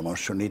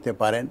পরামর্শ নিতে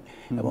পারেন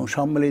এবং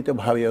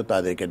সম্মিলিতভাবেও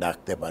তাদেরকে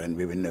ডাকতে পারেন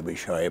বিভিন্ন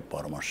বিষয়ে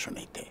পরামর্শ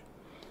নিতে।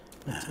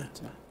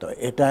 তো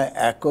এটা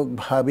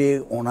এককভাবে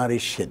ওনারই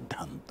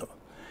সিদ্ধান্ত।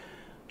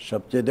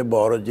 সবচেয়ে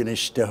বড়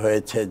জিনিসটা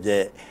হয়েছে যে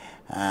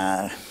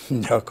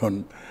যখন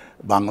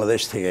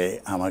বাংলাদেশ থেকে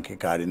আমাকে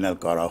কার্ডিনাল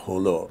করা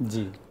হলো,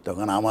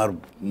 তখন আমার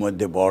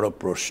মধ্যে বড়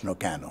প্রশ্ন,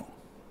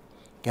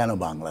 কেন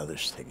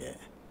বাংলাদেশ থেকে?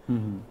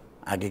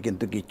 আগে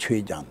কিন্তু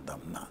কিছুই জানতাম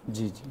না।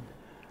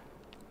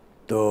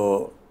 তো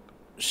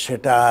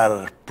সেটার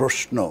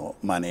প্রশ্ন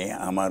মানে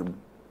আমার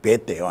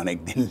পেতে অনেক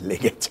দিন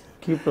লেগেছে।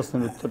 কি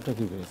প্রশ্নের উত্তরটা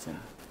কি পেয়েছেন?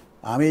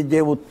 আমি যে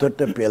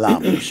উত্তরটা পেলাম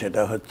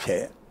সেটা হচ্ছে,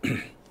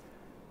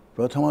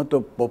 প্রথমত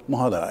পোপ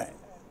মহোদয়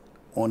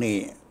উনি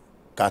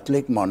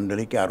ক্যাথলিক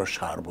মণ্ডলীকে আরো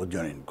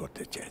সার্বজনীন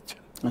করতে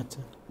চেয়েছেন।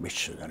 আচ্ছা,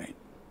 বিশ্বজনীন।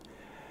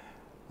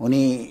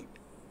 উনি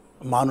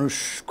মানুষ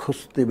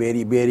খুঁজতে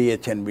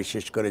বেরিয়েছেন,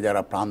 বিশেষ করে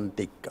যারা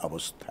প্রান্তিক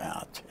অবস্থায়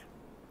আছে,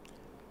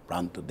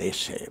 প্রান্ত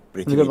দেশে,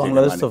 পৃথিবীতে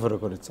বাংলাদেশ সফর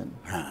করেছেন।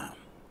 হ্যাঁ,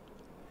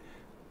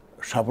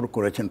 সফর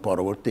করেছেন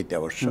পরবর্তীতে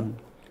অবশ্য।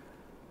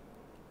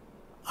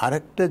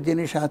 আরেকটা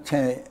জিনিস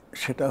আছে,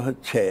 সেটা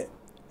হচ্ছে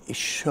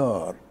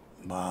ঈশ্বর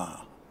বা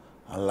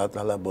আল্লাহ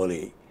তাআলা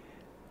বলি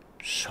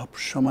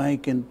সবসময়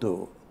কিন্তু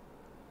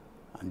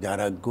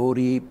যারা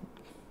গরিব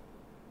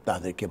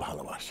তাদেরকে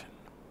ভালোবাসেন,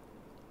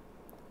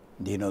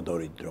 দীন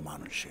দরিদ্র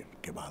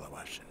মানুষকে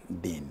ভালোবাসেন,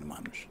 দীন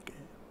মানুষকে।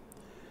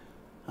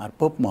 আর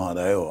পোপ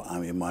মহোদয়ও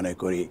আমি মনে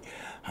করি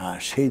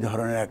সেই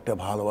ধরনের একটা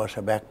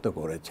ভালোবাসা ব্যক্ত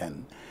করেছেন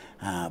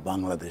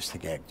বাংলাদেশ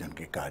থেকে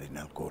একজনকে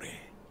কার্ডিনাল করে।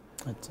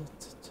 আচ্ছা,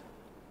 আচ্ছা।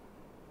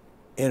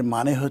 এর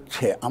মানে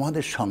হচ্ছে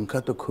আমাদের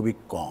সংখ্যা তো খুবই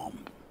কম।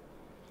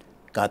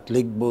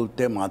 ক্যাথলিক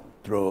বলতে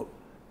মাত্র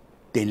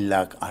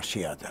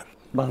 3,80,000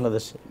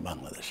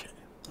 বাংলাদেশে।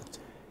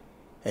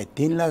 এই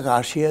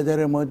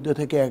 3,80,000-এর মধ্যে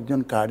থেকে একজন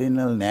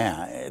কার্ডিনাল নেয়া,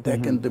 এটা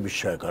কিন্তু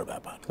বিস্ময়কর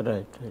ব্যাপার।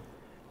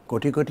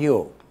 কোটি কোটিও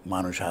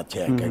মানুষ আছে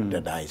এক একটা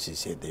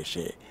ডায়োসিসে,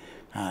 দেশে,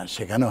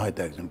 সেখানেও হয়তো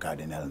একজন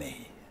কার্ডিনাল নেই।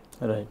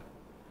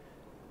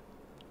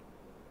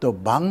 তো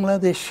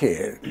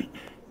বাংলাদেশের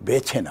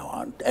বেছে নেওয়া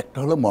একটা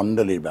হলো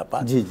মণ্ডলীর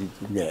ব্যাপার,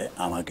 যে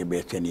আমাকে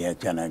বেছে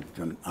নিয়েছেন,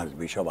 একজন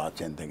আর্চবিশপ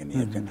আছেন থেকে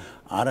নিয়েছেন।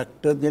 আর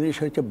একটা জিনিস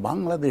হচ্ছে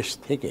বাংলাদেশ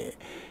থেকে,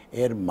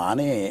 এর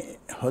মানে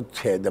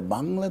হচ্ছে যে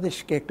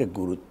বাংলাদেশকে একটা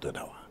গুরুত্ব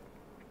দেওয়া।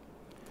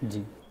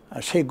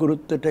 আর সেই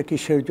গুরুত্বটা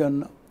কিসের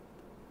জন্য?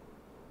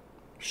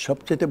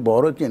 সবচেয়ে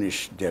বড় জিনিস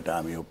যেটা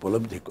আমি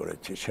উপলব্ধি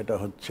করেছি সেটা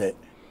হচ্ছে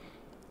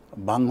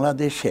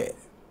বাংলাদেশে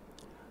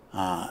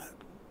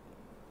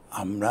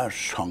আমরা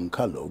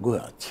সংখ্যালঘু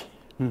আছি।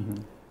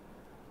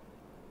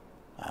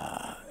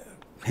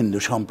 হিন্দু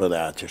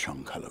সম্প্রদায় আছে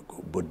সংখ্যালঘু,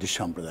 বুদ্ধিস্ট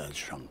সম্প্রদায়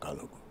আছে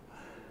সংখ্যালঘু,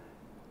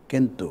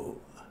 কিন্তু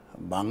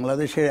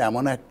বাংলাদেশের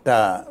এমন একটা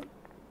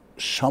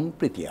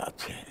সম্প্রীতি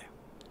আছে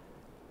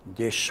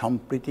যে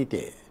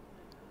সম্প্রীতিতে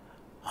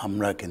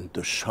আমরা কিন্তু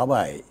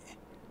সবাই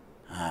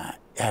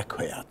এক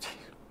হয়ে আছি।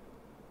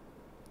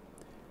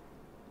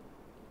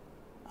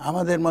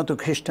 আমাদের মতো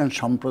খ্রিস্টান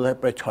সম্প্রদায়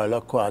প্রায় 6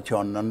 লক্ষ আছে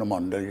অন্যান্য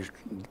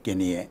মণ্ডলীকে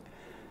নিয়ে।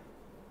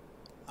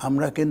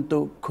 আমরা কিন্তু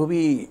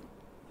খুবই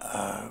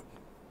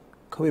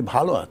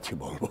ভালো আছি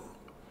বলবো।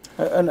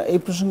 এই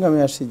প্রসঙ্গে আমি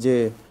আসি যে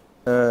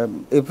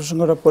এই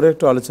প্রসঙ্গটা পরে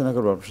একটু আলোচনা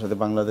করবো আপনার সাথে,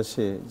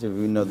 বাংলাদেশে যে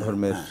বিভিন্ন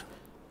ধর্মের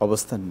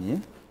অবস্থান নিয়ে।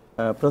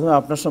 প্রথমে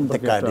আপনার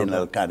সম্পর্কে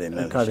কার্ডিনাল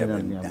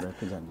নিয়ে আমরা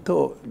একটু জানি। তো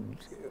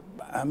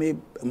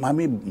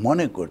আমি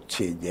মনে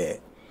করছি যে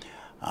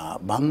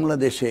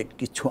বাংলাদেশে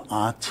কিছু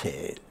আছে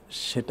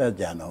সেটা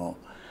যেন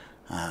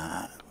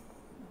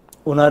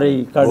ওনার এই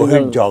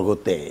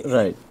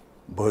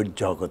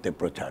বহির্জগতে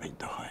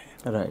প্রচারিত হয়।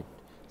 রাইট।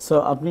 সো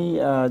আপনি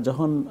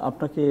যখন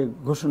আপনাকে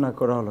ঘোষণা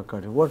করা হলো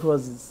cardinal, what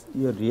was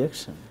your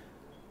reaction?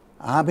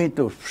 আমি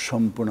তো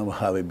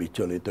সম্পূর্ণভাবে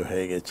বিচলিত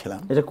হয়ে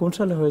গেছিলাম। এটা কোন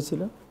সালে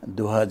হয়েছিল?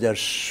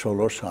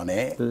 2016 সনে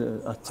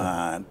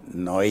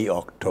 9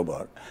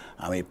 অক্টোবর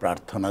আমি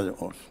প্রার্থনা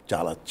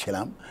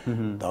চালাচ্ছিলাম।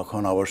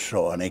 তখন অবশ্য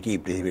অনেকেই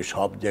পৃথিবীর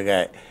সব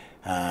জায়গায়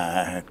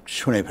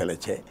শুনে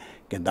ফেলেছে,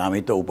 কিন্তু আমি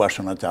তো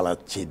উপাসনা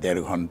চালাচ্ছি 1.5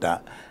 ঘন্টা,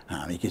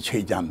 আমি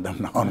কিছুই জানতাম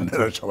না,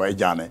 অন্যরা সবাই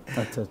জানে।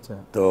 আচ্ছা আচ্ছা।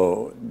 তো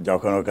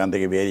যখন ওখান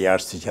থেকে বেরিয়ে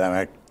আসছিলাম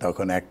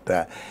তখন একটা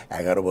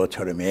 11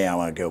 বছরের মেয়ে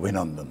আমাকে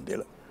অভিনন্দন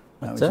দিল।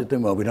 আমি বলছি,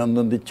 তুমি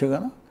অভিনন্দন দিচ্ছ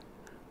কেন?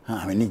 হ্যাঁ,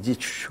 আমি নিজে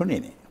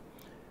শুনিনি।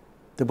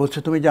 তো বলছো,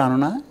 তুমি জানো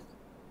না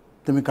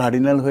তুমি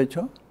কার্ডিনাল হয়েছ?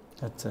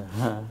 আচ্ছা,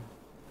 হ্যাঁ।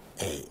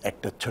 এই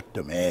একটা ছোট্ট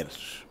মেয়ের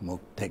মুখ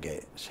থেকে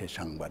সে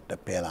সংবাদটা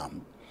পেলাম,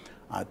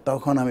 আর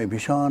তখন আমি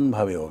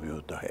ভীষণভাবে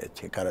অভিভূত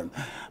হয়েছি, কারণ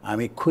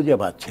আমি খুঁজে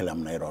পাচ্ছিলাম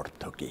না এর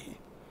অর্থ কী।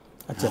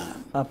 আচ্ছা,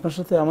 আপনার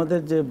সাথে আমাদের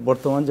যে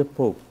বর্তমান যে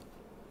পোপ,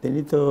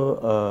 তিনি তো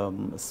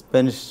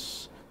স্প্যানিশ,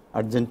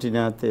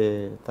 আর্জেন্টিনাতে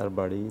তার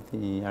বাড়ি,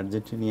 তিনি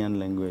আর্জেন্টিনিয়ান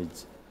ল্যাঙ্গুয়েজ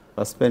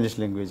বা স্প্যানিশ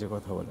ল্যাঙ্গুয়েজে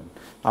কথা বলেন।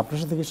 আপনার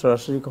সাথে কি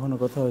সরাসরি কখনো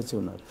কথা হয়েছে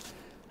ওনার?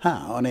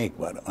 হ্যাঁ,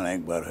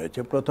 অনেকবার হয়েছে।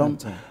 প্রথম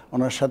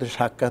ওনার সাথে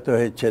সাক্ষাৎ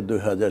হয়েছে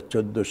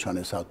 2014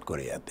 সনে সাউথ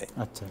কোরিয়াতে।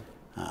 আচ্ছা।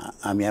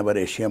 আমি আবার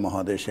এশিয়া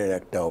মহাদেশের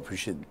একটা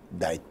অফিসের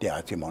দায়িত্বে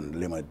আছি,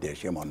 মণ্ডলীর মধ্যে,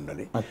 এশিয়া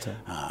মণ্ডলী। আচ্ছা।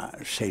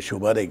 সেই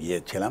সুবাদে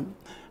গিয়েছিলাম,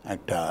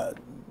 একটা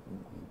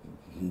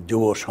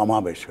যুব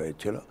সমাবেশ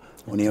হয়েছিল,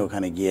 উনি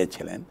ওখানে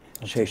গিয়েছিলেন,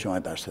 সেই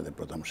সময় তার সাথে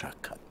প্রথম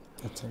সাক্ষাৎ।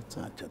 আচ্ছা আচ্ছা।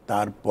 আচ্ছা,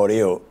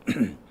 তারপরেও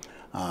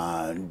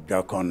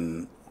যখন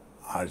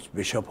আর্চ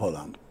বিশপ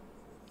হলাম,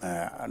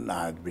 না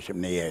আর্চ বিশপ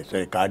নেই,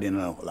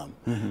 কার্ডিনাল হলাম,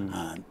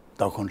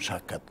 তখন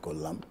সাক্ষাৎ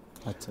করলাম।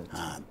 আচ্ছা।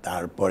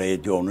 তারপরে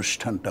যে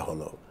অনুষ্ঠানটা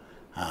হলো,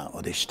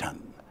 অধিষ্ঠান,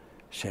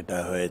 সেটা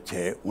হয়েছে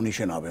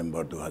 19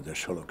 নভেম্বর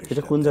 2016 খ্রিস্টাব্দে।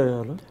 এটা কোন জায়গায়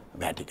হলো?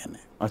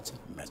 ভ্যাটিকানে। আচ্ছা।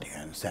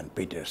 Vatican, Saint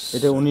Peter's.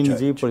 এটা উনি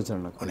নিজেই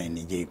পরিচালনা করেন? উনি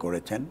নিজেই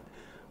করেছেন।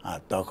 আর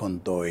তখন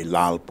তো ওই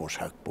লাল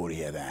পোশাক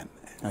পরিয়ে দেন,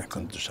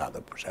 এখন তো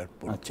সাদা পোশাক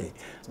পরছে,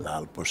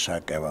 লাল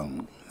পোশাক এবং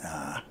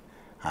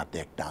হাতে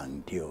একটা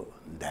আংটিও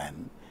দেন,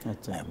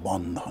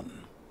 বন্ধন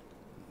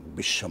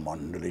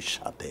বিশ্বমণ্ডলীর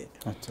সাথে।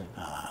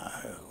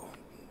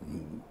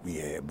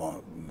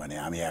 মানে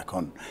আমি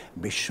এখন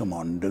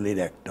বিশ্বমণ্ডলীর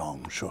একটা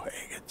অংশ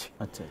হয়ে গেছি।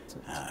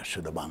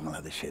 শুধু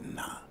বাংলাদেশের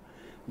না,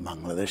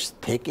 বাংলাদেশ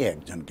থেকে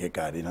একজনকে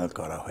কার্ডিনাল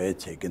করা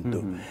হয়েছে, কিন্তু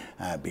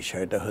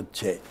বিষয়টা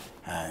হচ্ছে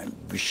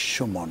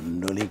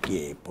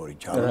বিশ্বমণ্ডলীকে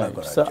পরিচালনা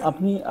করা।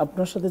 আপনি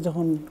আপনার সাথে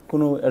যখন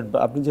কোনো,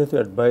 আপনি যেহেতু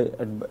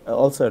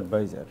অলসো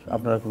অ্যাডভাইজার,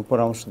 আপনারা কোনো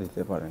পরামর্শ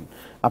দিতে পারেন,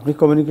 আপনি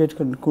কমিউনিকেট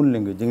করেন কোন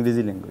ল্যাঙ্গুয়েজ?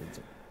 ইংরেজি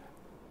ল্যাঙ্গুয়েজে?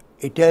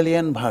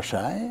 ইটালিয়ান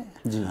ভাষায়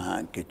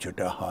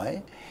কিছুটা হয়,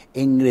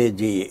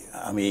 ইংরেজি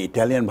আমি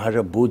ইটালিয়ান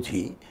ভাষা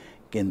বুঝি,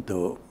 কিন্তু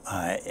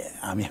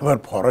আমি আবার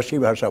ফরাসি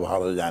ভাষা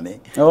ভালো জানি,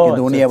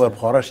 কিন্তু উনি আবার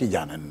ফরাসি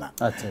জানেন না।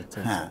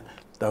 হ্যাঁ,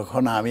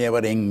 তখন আমি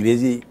আবার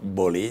ইংরেজি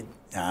বলি,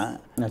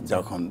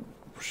 যখন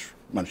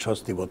মানে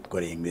স্বস্তি বোধ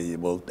করি ইংরেজি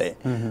বলতে,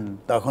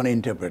 তখন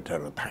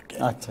ইন্টারপ্রেটারও থাকে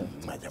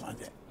মাঝে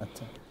মাঝে।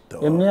 তো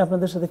এমনি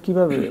আপনাদের সাথে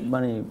কিভাবে,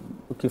 মানে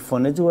কি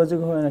ফোনে যোগাযোগ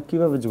হয় না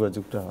কিভাবে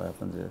যোগাযোগটা হয়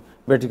আপনাদের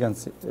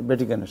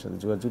ভ্যাটিকানের সাথে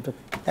যোগাযোগটা?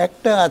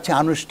 একটা আছে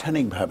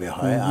আনুষ্ঠানিকভাবে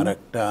হয়, আর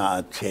একটা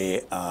আছে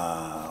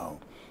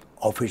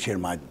অফিসের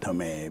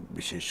মাধ্যমে,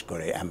 বিশেষ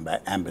করে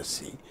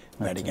অ্যাম্বাসি,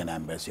 ভ্যাটিকান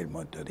অ্যাম্বাসির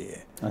মধ্য দিয়ে।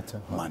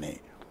 মানে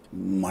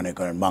মনে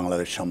করেন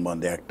বাংলাদেশ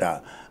সম্বন্ধে একটা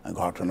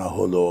ঘটনা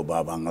হলো, বা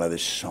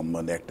বাংলাদেশ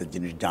সম্বন্ধে একটা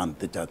জিনিস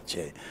জানতে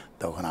চাচ্ছে,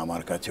 তখন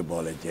আমার কাছে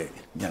বলে যে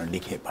যেন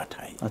লিখে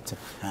পাঠাই। আচ্ছা,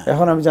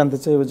 এখন আমি জানতে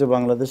চাইব যে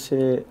বাংলাদেশে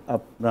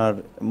আপনার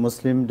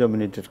মুসলিম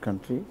ডমিনেটেড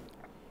কান্ট্রি,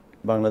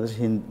 বাংলাদেশ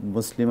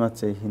মুসলিম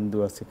আছে, হিন্দু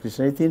আছে,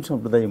 খ্রিস্টান, এই 3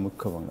 সম্প্রদায়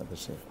মুখ্য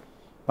বাংলাদেশে।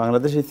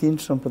 বাংলাদেশ এই 3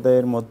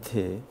 সম্প্রদায়ের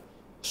মধ্যে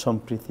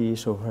সম্প্রীতি,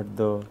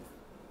 সৌহার্দ্য,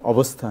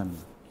 অবস্থান,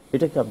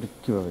 এটাকে আপনি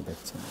কীভাবে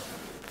দেখছেন?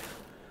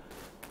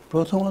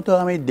 প্রথমত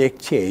আমি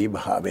দেখছি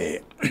এইভাবে,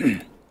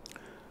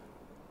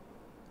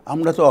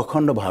 আমরা তো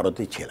অখণ্ড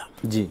ভারতই ছিলাম।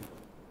 জি।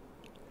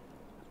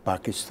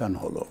 পাকিস্তান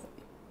হলো,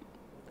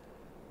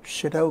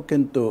 সেটাও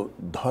কিন্তু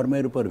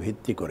ধর্মের উপর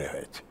ভিত্তি করে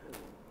হয়েছে।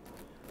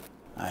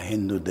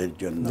 হিন্দুদের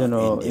জন্য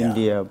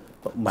ইন্ডিয়া,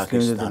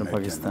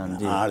 পাকিস্তান,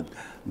 আর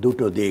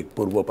দুটো দিক,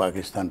 পূর্ব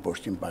পাকিস্তান,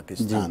 পশ্চিম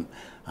পাকিস্তান,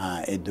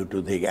 এই দুটো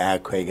দিক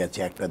এক হয়ে গেছে,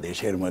 একটা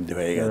দেশের মধ্যে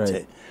হয়ে গেছে।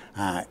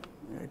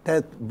 এটা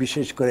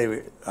বিশেষ করে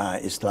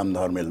ইসলাম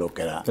ধর্মের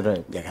লোকেরা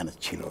যেখানে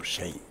ছিল,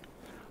 সেই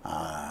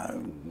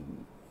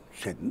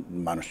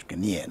মানুষকে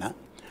নিয়ে না।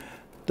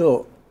 তো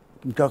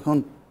যখন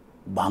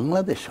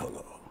বাংলাদেশ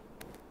হলো,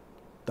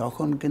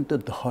 তখন কিন্তু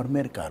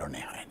ধর্মের কারণে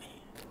হয়নি,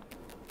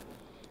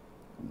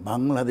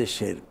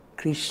 বাংলাদেশের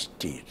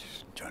কৃষ্টির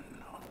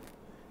জন্য,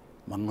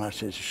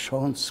 বাংলাদেশের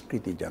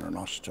সংস্কৃতি যেন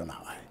নষ্ট না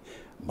হয়,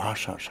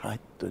 ভাষা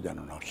সাহিত্য যেন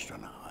নষ্ট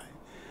না হয়,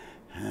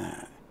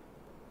 হ্যাঁ,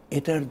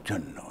 এটার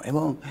জন্য।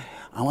 এবং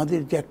আমাদের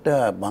যে একটা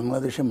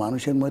বাংলাদেশের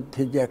মানুষের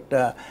মধ্যে যে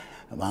একটা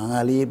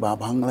বাঙালি বা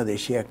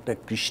বাংলাদেশি একটা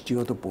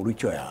কৃষ্টিগত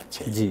পরিচয়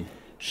আছে,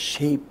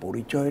 সেই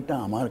পরিচয়টা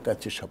আমার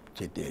কাছে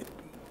সবচেয়ে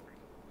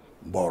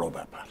বড়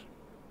ব্যাপার।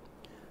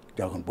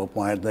 যখন পোপ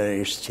মহারাজ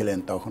এসেছিলেন,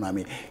 তখন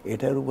আমি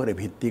এটার উপরে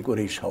ভিত্তি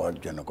করেই সবার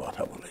জন্য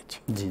কথা বলেছি।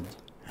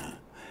 হ্যাঁ,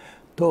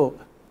 তো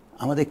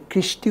আমাদের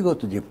কৃষ্টিগত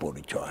যে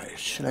পরিচয়,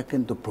 সেটা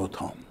কিন্তু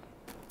প্রথম।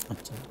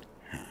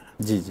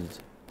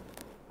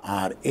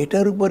 আর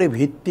এটার উপরে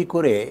ভিত্তি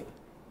করে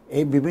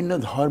এই বিভিন্ন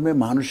ধর্মের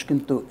মানুষ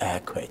কিন্তু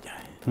এক হয়ে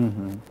যায়।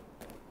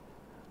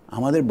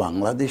 আমাদের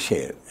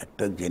বাংলাদেশের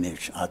একটা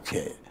জিনিস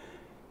আছে,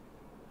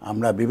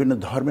 আমরা বিভিন্ন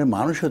ধর্মের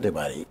মানুষ হতে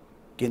পারি,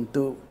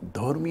 কিন্তু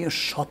ধর্মীয়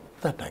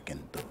সত্তাটা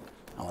কিন্তু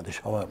আমাদের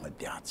সবার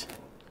মধ্যে আছে।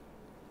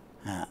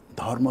 হ্যাঁ,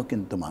 ধর্ম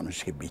কিন্তু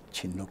মানুষকে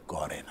বিচ্ছিন্ন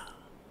করে না।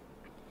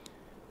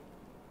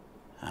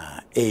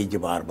 এই যে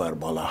বারবার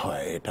বলা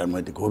হয়, এটার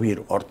মধ্যে গভীর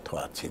অর্থ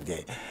আছে যে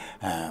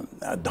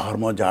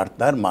ধর্ম যার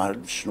তার,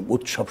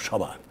 উৎসব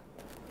সবার।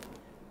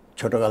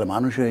 ছোটকালে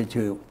মানুষ হয়েছে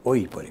ওই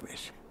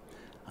পরিবেশে।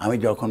 আমি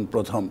যখন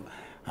প্রথম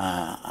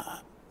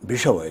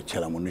বিশপ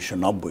হয়েছিলাম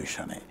 1990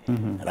 সালে,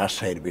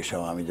 রাজশাহীর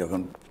বিশপ, আমি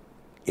যখন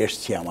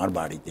এসছি আমার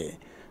বাড়িতে,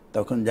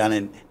 তখন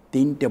জানেন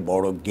 3টে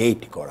বড়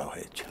গেট করা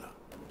হয়েছিল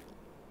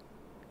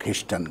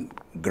খ্রিস্টান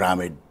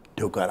গ্রামে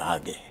ঢোকার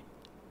আগে।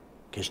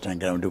 খ্রিস্টান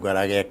গ্রামে ঢোকার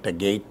আগে একটা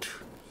গেট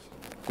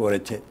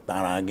করেছে,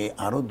 তার আগে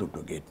আরও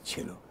 2টো গেট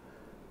ছিল,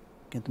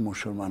 কিন্তু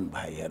মুসলমান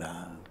ভাইয়েরা,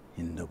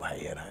 হিন্দু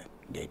ভাইয়েরা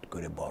গেট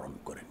করে বরণ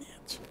করে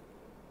নিয়েছে।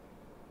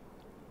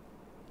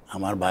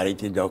 আমার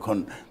বাড়িতে যখন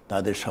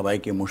তাদের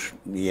সবাইকে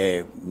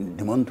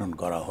নিমন্ত্রণ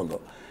করা হলো,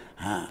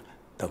 হ্যাঁ,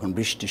 তখন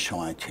বৃষ্টির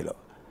সময় ছিল,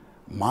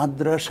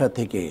 মাদ্রাসা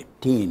থেকে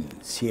টিন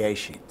সিআই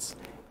শিটস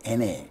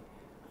এনে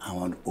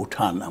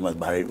আমার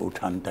বাড়ির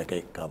উঠানটাকে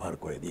কাভার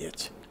করে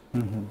দিয়েছে।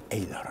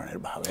 এই ধরনের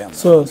ভাবে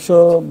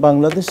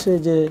বাংলাদেশে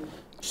যে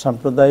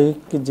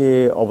সাম্প্রদায়িক যে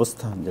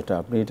অবস্থান, যেটা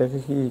আপনি, এটাকে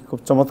কি খুব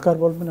চমৎকার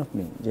বলবেন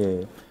আপনি, যে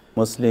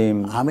মুসলিম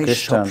আমি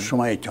সব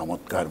সময়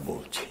চমৎকার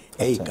বলছি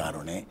এই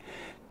কারণে,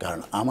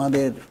 কারণ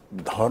আমাদের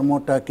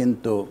ধর্মটা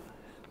কিন্তু,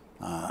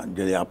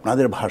 যদি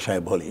আপনাদের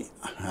ভাষায় বলি,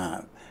 হ্যাঁ,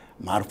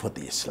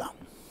 মারফতি ইসলাম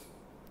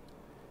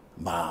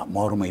বা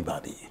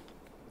মরমীবাদী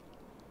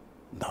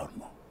ধর্ম।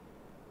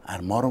 আর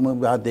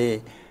মরমীবাদে,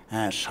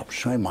 হ্যাঁ,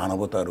 সবসময়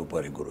মানবতার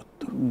উপরে গুরুত্ব।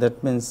 দ্যাট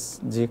মিনস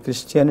যে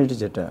ক্রিশ্চিয়ানিটি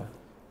যেটা,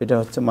 এটা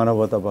হচ্ছে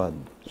মানবতাবাদ,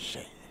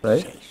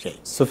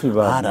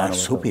 সুফিবাদ। আর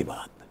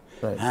সুফিবাদ,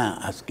 হ্যাঁ,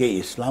 আজকে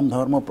ইসলাম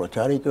ধর্ম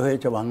প্রচারিত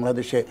হয়েছে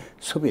বাংলাদেশে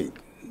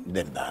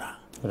সুফিদের দ্বারা।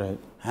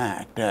 হ্যাঁ,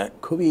 একটা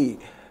খুবই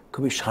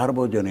খুবই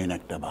সার্বজনীন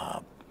একটা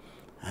ভাব,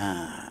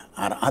 হ্যাঁ,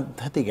 আর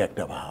আধ্যাত্মিক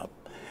একটা ভাব।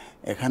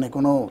 এখানে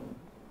কোনো,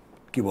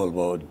 কি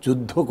বলবো,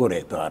 যুদ্ধ করে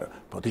তো আর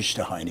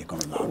প্রতিষ্ঠা হয়নি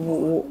কোনো ধর্ম।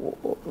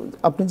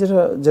 আপনি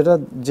যেটা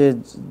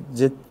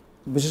যে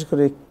বিশেষ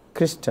করে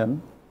খ্রিস্টান,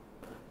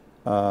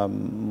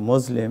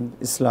 মুসলিম,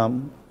 ইসলাম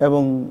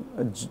এবং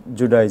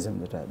জুডাইজম,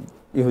 যেটা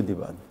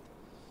ইহুদিবাদ,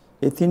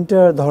 এই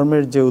 3টা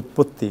ধর্মের যে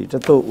উৎপত্তি, এটা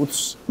তো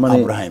মানে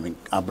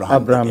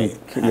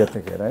আব্রাহামিক ইয়ে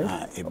থেকে, রাইট?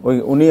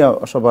 উনি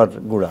সবার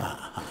গোড়া।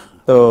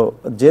 তো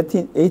যে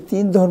এই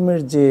 3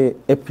 ধর্মের যে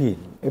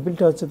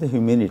এপিলটা হচ্ছে তো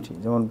হিউম্যানিটি।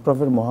 যেমন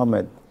প্রফেট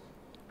মোহাম্মদ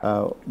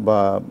বা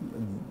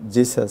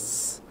জিসাস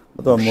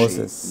অথবা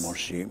মোসেস,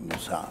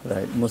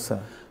 রাইট, মুসা,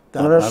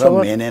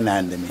 মেনে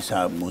নেন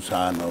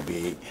মুসা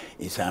নবী,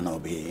 ঈসা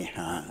নবী,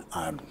 হ্যাঁ,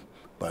 আর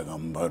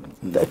পয়গম্বর।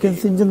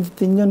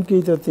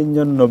 তিনজনকেই তো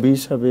 3জন নবী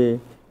হিসাবে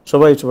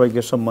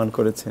সবাইকে সম্মান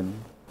করেছেন,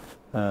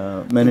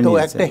 মেনে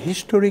নিয়েছেন। একটা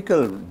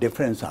হিস্টোরিক্যাল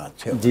ডিফারেন্স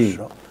আছে।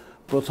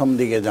 প্রথম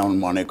দিকে যেমন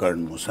মনে করেন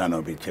মুসা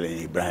নবী ছিলেন,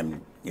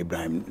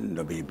 ইব্রাহিম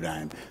নবী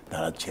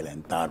তারা ছিলেন।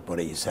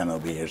 তারপরে ঈসা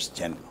নবী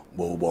এসছেন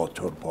বহু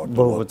বছর পর,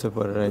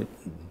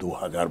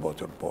 2000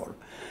 বছর পর।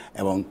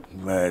 এবং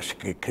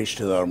খ্রিস্ট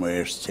ধর্ম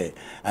এসছে,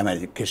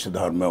 খ্রিস্ট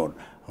ধর্ম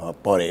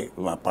পরে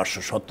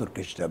 570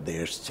 খ্রিস্টাব্দে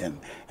এসছেন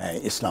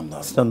ইসলাম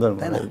ধর্ম,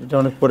 তাই না? এটা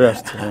অনেক পরে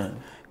আসছে।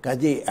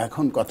 কাজেই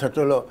এখন কথাটা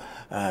হলো,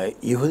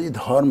 ইহুদি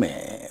ধর্মে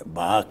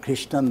বা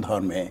খ্রিস্টান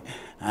ধর্মে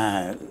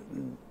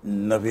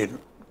নবীর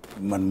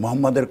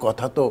মোহাম্মদের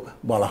কথা তো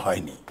বলা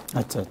হয়নি।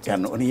 আচ্ছা,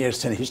 কেন? উনি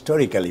এসছেন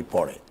হিস্টোরিক্যালি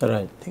পরে,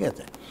 ঠিক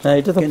আছে,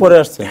 এটা তো পরে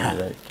আসছে।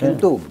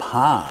 কিন্তু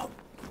ভাব,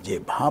 যে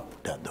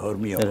ভাবটা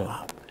ধর্মীয়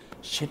ভাব,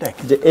 সেটা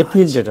যে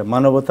এপিল, যেটা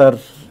মানবতার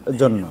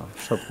জন্য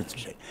সবকিছু।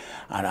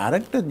 আর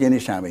আরেকটা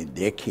জিনিস আমি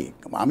দেখি,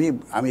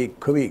 আমি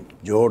খুবই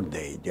জোর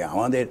দেই যে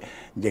আমাদের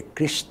যে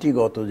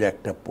কৃষ্টিগত যে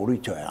একটা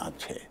পরিচয়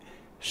আছে,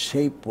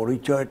 সেই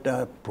পরিচয়টা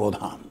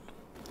প্রধান।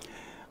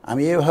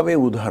 আমি এভাবে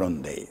উদাহরণ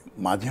দেই,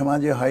 মাঝে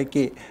মাঝে হয়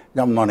কি,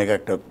 যেমন অনেক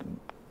একটা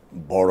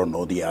বড়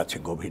নদী আছে,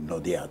 গভীর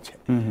নদী আছে,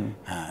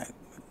 হ্যাঁ,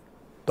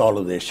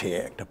 তলদেশে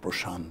একটা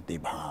প্রশান্তি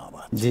ভাব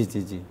আছে,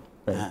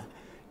 হ্যাঁ,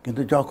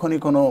 কিন্তু যখনই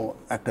কোনো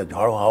একটা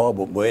ঝড় হাওয়া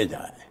বয়ে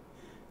যায়,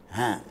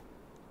 হ্যাঁ,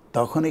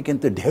 তখনই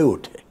কিন্তু ঢেউ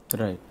ওঠে।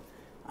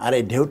 আর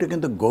এই ঢেউটা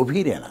কিন্তু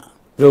গভীরে না,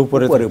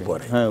 উপরে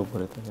উপরে।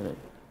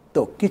 তো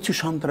কিছু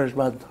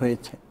সন্ত্রাসবাদ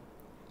হয়েছে,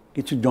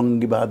 কিছু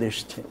জঙ্গিবাদ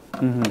এসছে,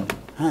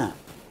 হ্যাঁ,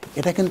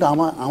 এটা কিন্তু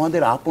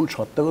আমাদের আপন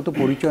সত্তাগত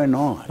পরিচয়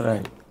নয়।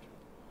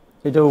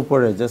 এটা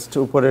উপরে, জাস্ট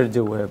উপরের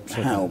যে ওয়েব,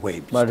 হ্যাঁ,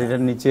 ওয়েব, বাট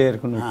এটার নিচের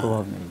কোনো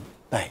প্রভাব নেই।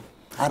 তাই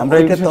আমরা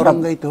এটা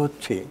তরঙ্গায়িত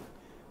হচ্ছে।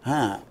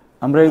 হ্যাঁ,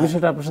 আমরা এই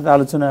বিষয়টা আপনার সাথে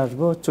আলোচনায়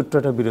আসবো ছোট্ট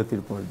একটা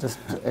বিরতির পর, জাস্ট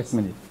 1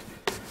 মিনিট।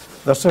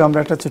 দর্শক, আমরা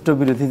একটা ছোট্ট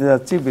বিরতিতে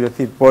যাচ্ছি,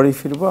 বিরতির পরেই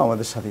ফিরবো,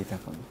 আমাদের সাথেই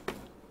থাকুন।